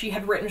before this she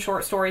had written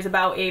short stories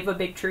about Ava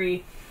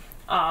Bigtree.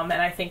 And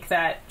I think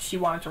that she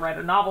wanted to write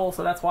a novel,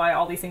 so that's why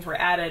all these things were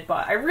added.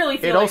 But I really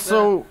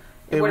feel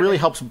it really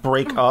helps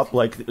break up,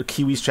 like,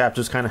 Kiwi's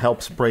chapters kind of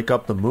helps break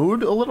up the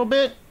mood a little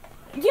bit.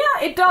 Yeah,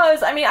 it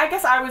does. I mean, I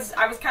guess I was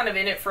kind of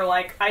in it for,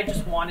 like, I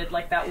just wanted,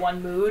 like, that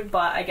one mood,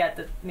 but I get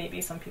that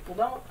maybe some people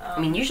don't. I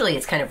mean, usually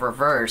it's kind of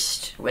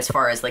reversed as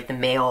far as, like, the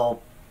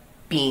male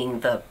being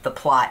the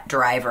plot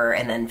driver,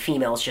 and then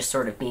females just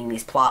sort of being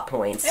these plot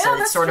points. Yeah, so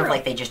it's sort true. of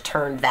like they just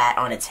turned that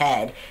on its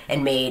head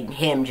and made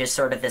him just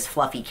sort of this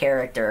fluffy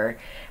character,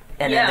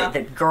 and then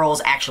the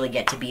girls actually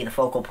get to be the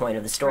focal point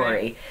of the story.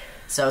 Right.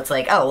 So it's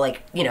like, oh,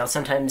 like, you know,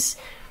 sometimes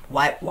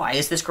why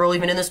is this girl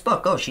even in this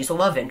book? Oh, she's a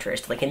love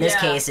interest. Like, in this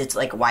case, it's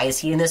like, why is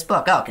he in this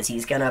book? Oh, because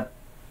he's gonna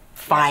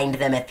find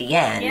them at the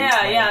end.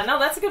 Yeah, no,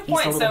 that's a good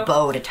point. He's a little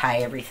bow to tie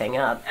everything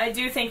up. I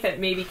do think that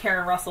maybe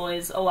Karen Russell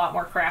is a lot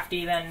more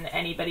crafty than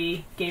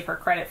anybody gave her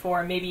credit for,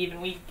 and maybe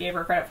even we gave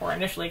her credit for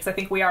initially, because I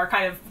think we are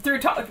kind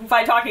of,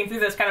 by talking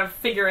through this, kind of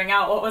figuring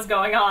out what was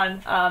going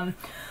on.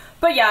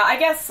 But yeah, I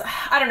guess,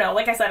 I don't know,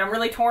 like I said, I'm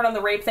really torn on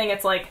the rape thing.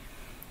 It's like,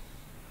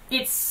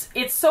 it's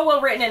so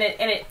well written,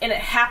 and it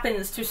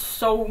happens to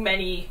so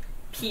many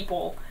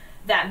people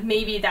that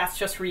maybe that's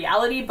just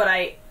reality, but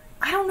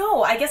I don't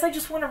know. I guess I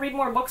just want to read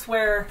more books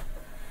where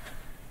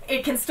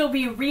it can still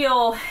be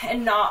real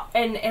and not,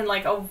 and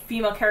like, a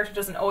female character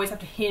doesn't always have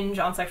to hinge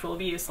on sexual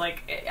abuse.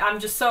 Like,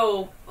 I'm just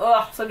so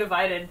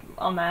divided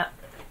on that.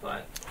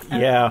 But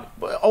yeah,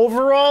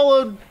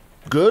 overall a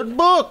good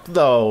book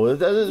though.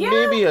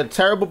 Maybe a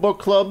terrible book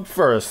club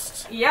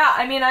first. Yeah,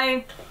 I mean,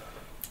 I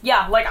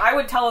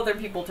would tell other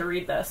people to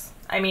read this.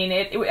 I mean,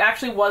 it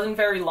actually wasn't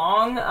very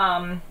long.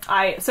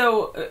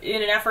 So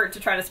in an effort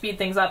to try to speed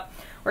things up,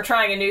 we're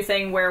trying a new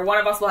thing where one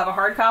of us will have a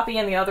hard copy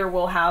and the other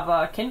will have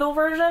a Kindle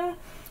version,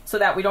 so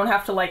that we don't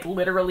have to, like,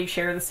 literally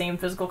share the same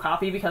physical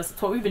copy, because it's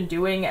what we've been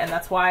doing, and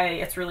that's why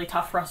it's really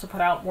tough for us to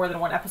put out more than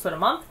one episode a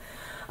month.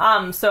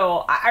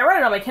 So I read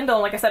it on my Kindle,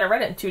 and like I said, I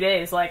read it in 2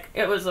 days. Like,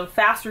 it was a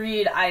fast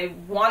read. I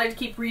wanted to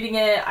keep reading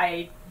it.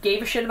 I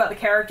gave a shit about the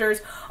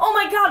characters. Oh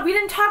my god, we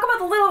didn't talk about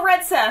the little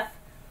red Seth!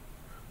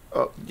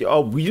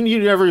 You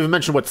never even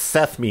mentioned what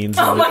Seth means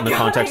in the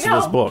context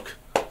of this book.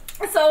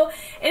 So,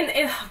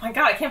 oh my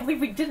god, I can't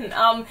believe we didn't.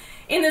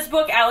 In this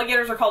book,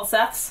 alligators are called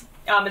Seths.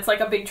 It's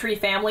like a big tree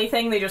family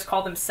thing. They just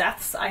call them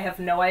Seths. I have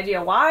no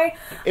idea why.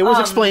 It was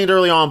explained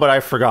early on, but I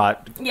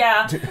forgot.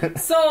 Yeah.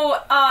 So,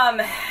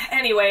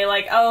 anyway,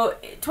 like,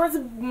 towards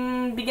the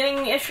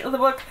beginning-ish of the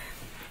book,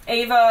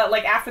 Ava,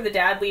 like, after the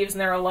dad leaves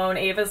and they're alone,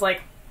 Ava's,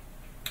 like,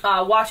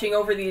 watching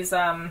over these,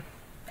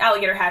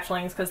 alligator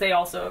hatchlings, because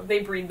they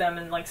breed them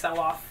and, like, sell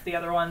off the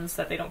other ones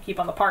that they don't keep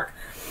on the park.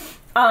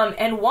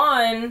 And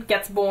one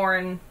gets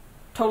born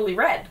totally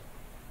red,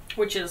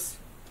 which is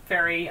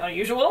very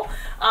unusual.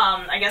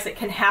 I guess it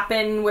can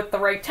happen with the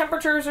right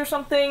temperatures or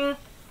something.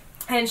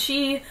 And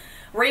she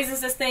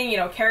raises this thing,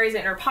 carries it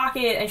in her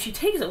pocket, and she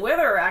takes it with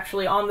her,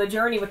 actually, on the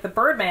journey with the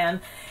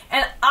Birdman.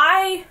 And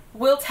I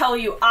will tell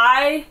you,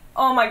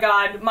 oh my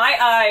god, my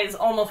eyes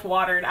almost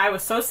watered. I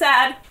was so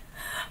sad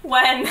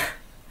when,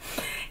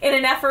 in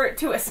an effort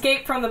to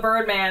escape from the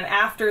Birdman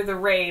after the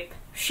rape,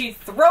 she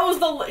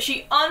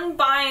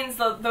unbinds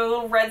the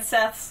little red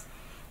Seths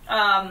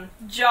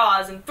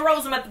jaws and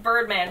throws them at the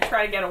Birdman to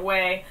try to get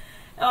away.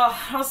 Oh,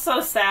 I was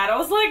so sad. I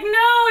was like,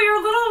 no,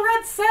 your little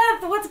red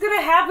Seth, what's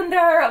gonna happen to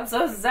her? I'm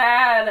so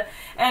sad.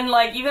 And,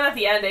 like, even at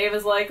the end,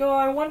 Ava's like, oh,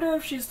 I wonder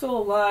if she's still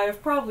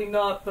alive. Probably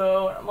not,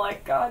 though. And I'm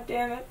like, God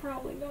damn it,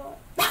 probably not.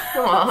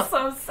 I'm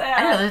so sad.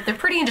 I know, they're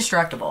pretty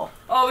indestructible.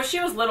 Oh, but she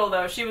was little,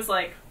 though. She was,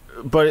 like...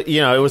 But,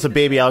 you know, it was a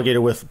baby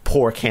alligator with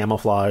poor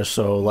camouflage,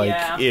 so, like,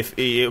 Yeah. if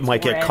it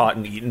might get red. caught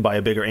and eaten by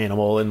a bigger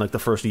animal in, like, the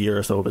first year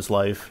or so of its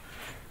life.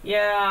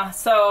 Yeah,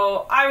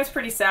 so I was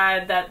pretty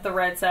sad that the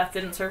red Seth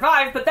didn't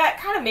survive, but that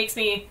kind of makes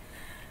me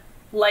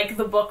like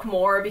the book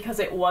more because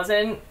it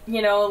wasn't,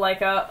 you know, like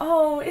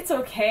it's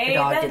okay. The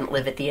dog didn't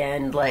live at the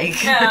end,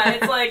 like... Yeah,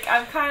 it's like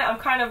I'm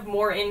kind of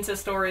more into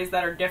stories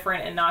that are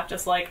different and not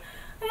just like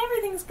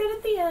everything's good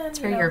at the end. It's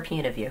very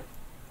European of you.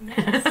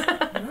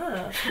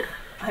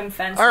 I'm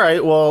fancy. All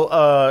right,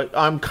 well,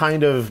 I'm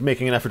kind of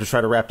making an effort to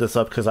try to wrap this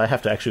up because I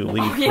have to actually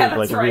leave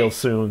that's real right.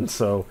 soon.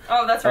 So.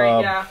 Oh, that's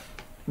right. Yeah.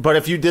 But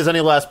if there's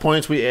any last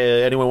points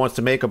anyone wants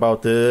to make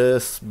about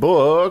this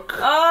book,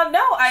 No.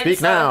 I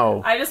speak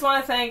now. I just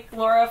want to thank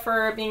Laura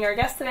for being our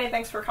guest today.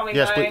 Thanks for coming.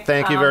 Yes, by.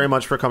 thank you very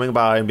much for coming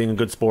by and being a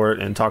good sport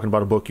and talking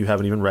about a book you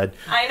haven't even read.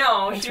 I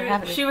know. Thanks for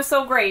having me. She was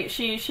so great.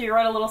 She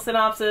read a little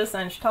synopsis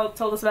and she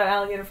told us about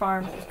Alligator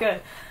Farm. It was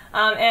good.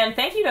 And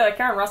thank you to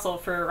Karen Russell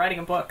for writing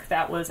a book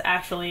that was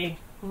actually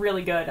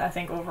really good, I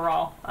think,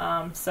 overall.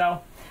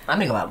 So I'm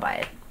gonna go out and buy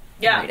it.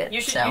 yeah, Read it,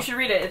 you should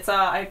read it. It's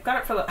I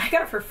got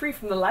it for free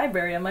from the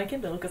library on my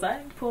Kindle because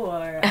I'm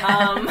poor.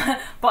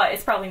 But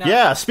it's probably not.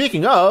 Yeah,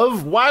 speaking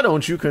of, why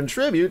don't you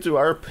contribute to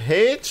our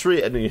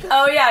Patreon?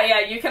 Oh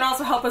yeah. You can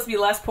also help us be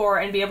less poor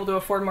and be able to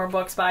afford more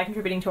books by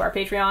contributing to our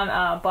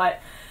Patreon.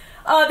 But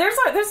there's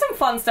some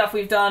fun stuff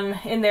we've done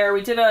in there.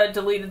 We did a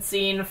deleted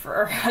scene.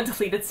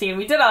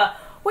 We did a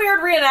weird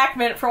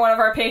reenactment for one of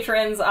our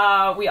patrons.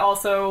 We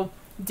also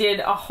did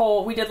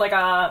like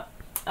a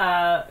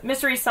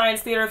Mystery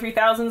Science Theater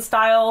 3000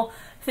 style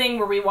thing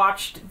where we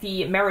watched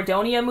the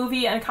Maradonia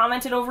movie and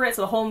commented over it.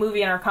 So the whole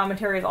movie and our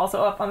commentary is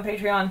also up on the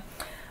Patreon.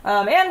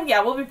 And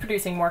yeah, we'll be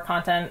producing more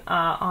content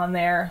on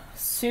there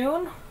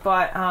soon.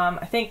 But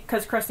I think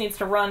because Chris needs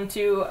to run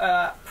to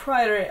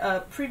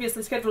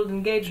previously scheduled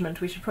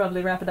engagement, we should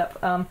probably wrap it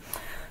up.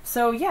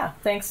 So yeah,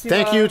 thanks to...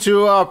 Thank you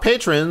to our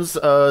patrons.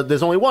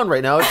 There's only one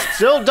right now. It's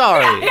Still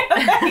Dari.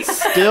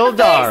 Still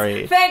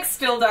Dari. Thanks,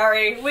 Still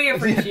Dari. We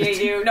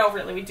appreciate you. No,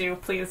 really, we do.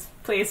 Please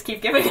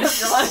keep giving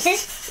us your money.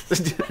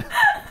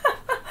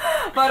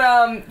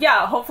 But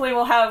yeah, hopefully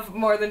we'll have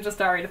more than just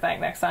Dari to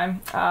thank next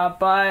time.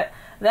 But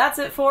that's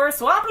it for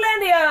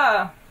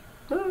Swamplandia.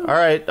 All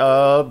right.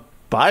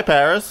 Bye,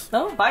 Paris.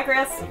 Oh, bye,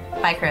 Chris.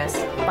 Bye, Chris.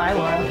 Bye,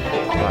 Laura.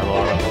 Bye,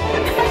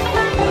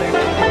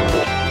 Laura.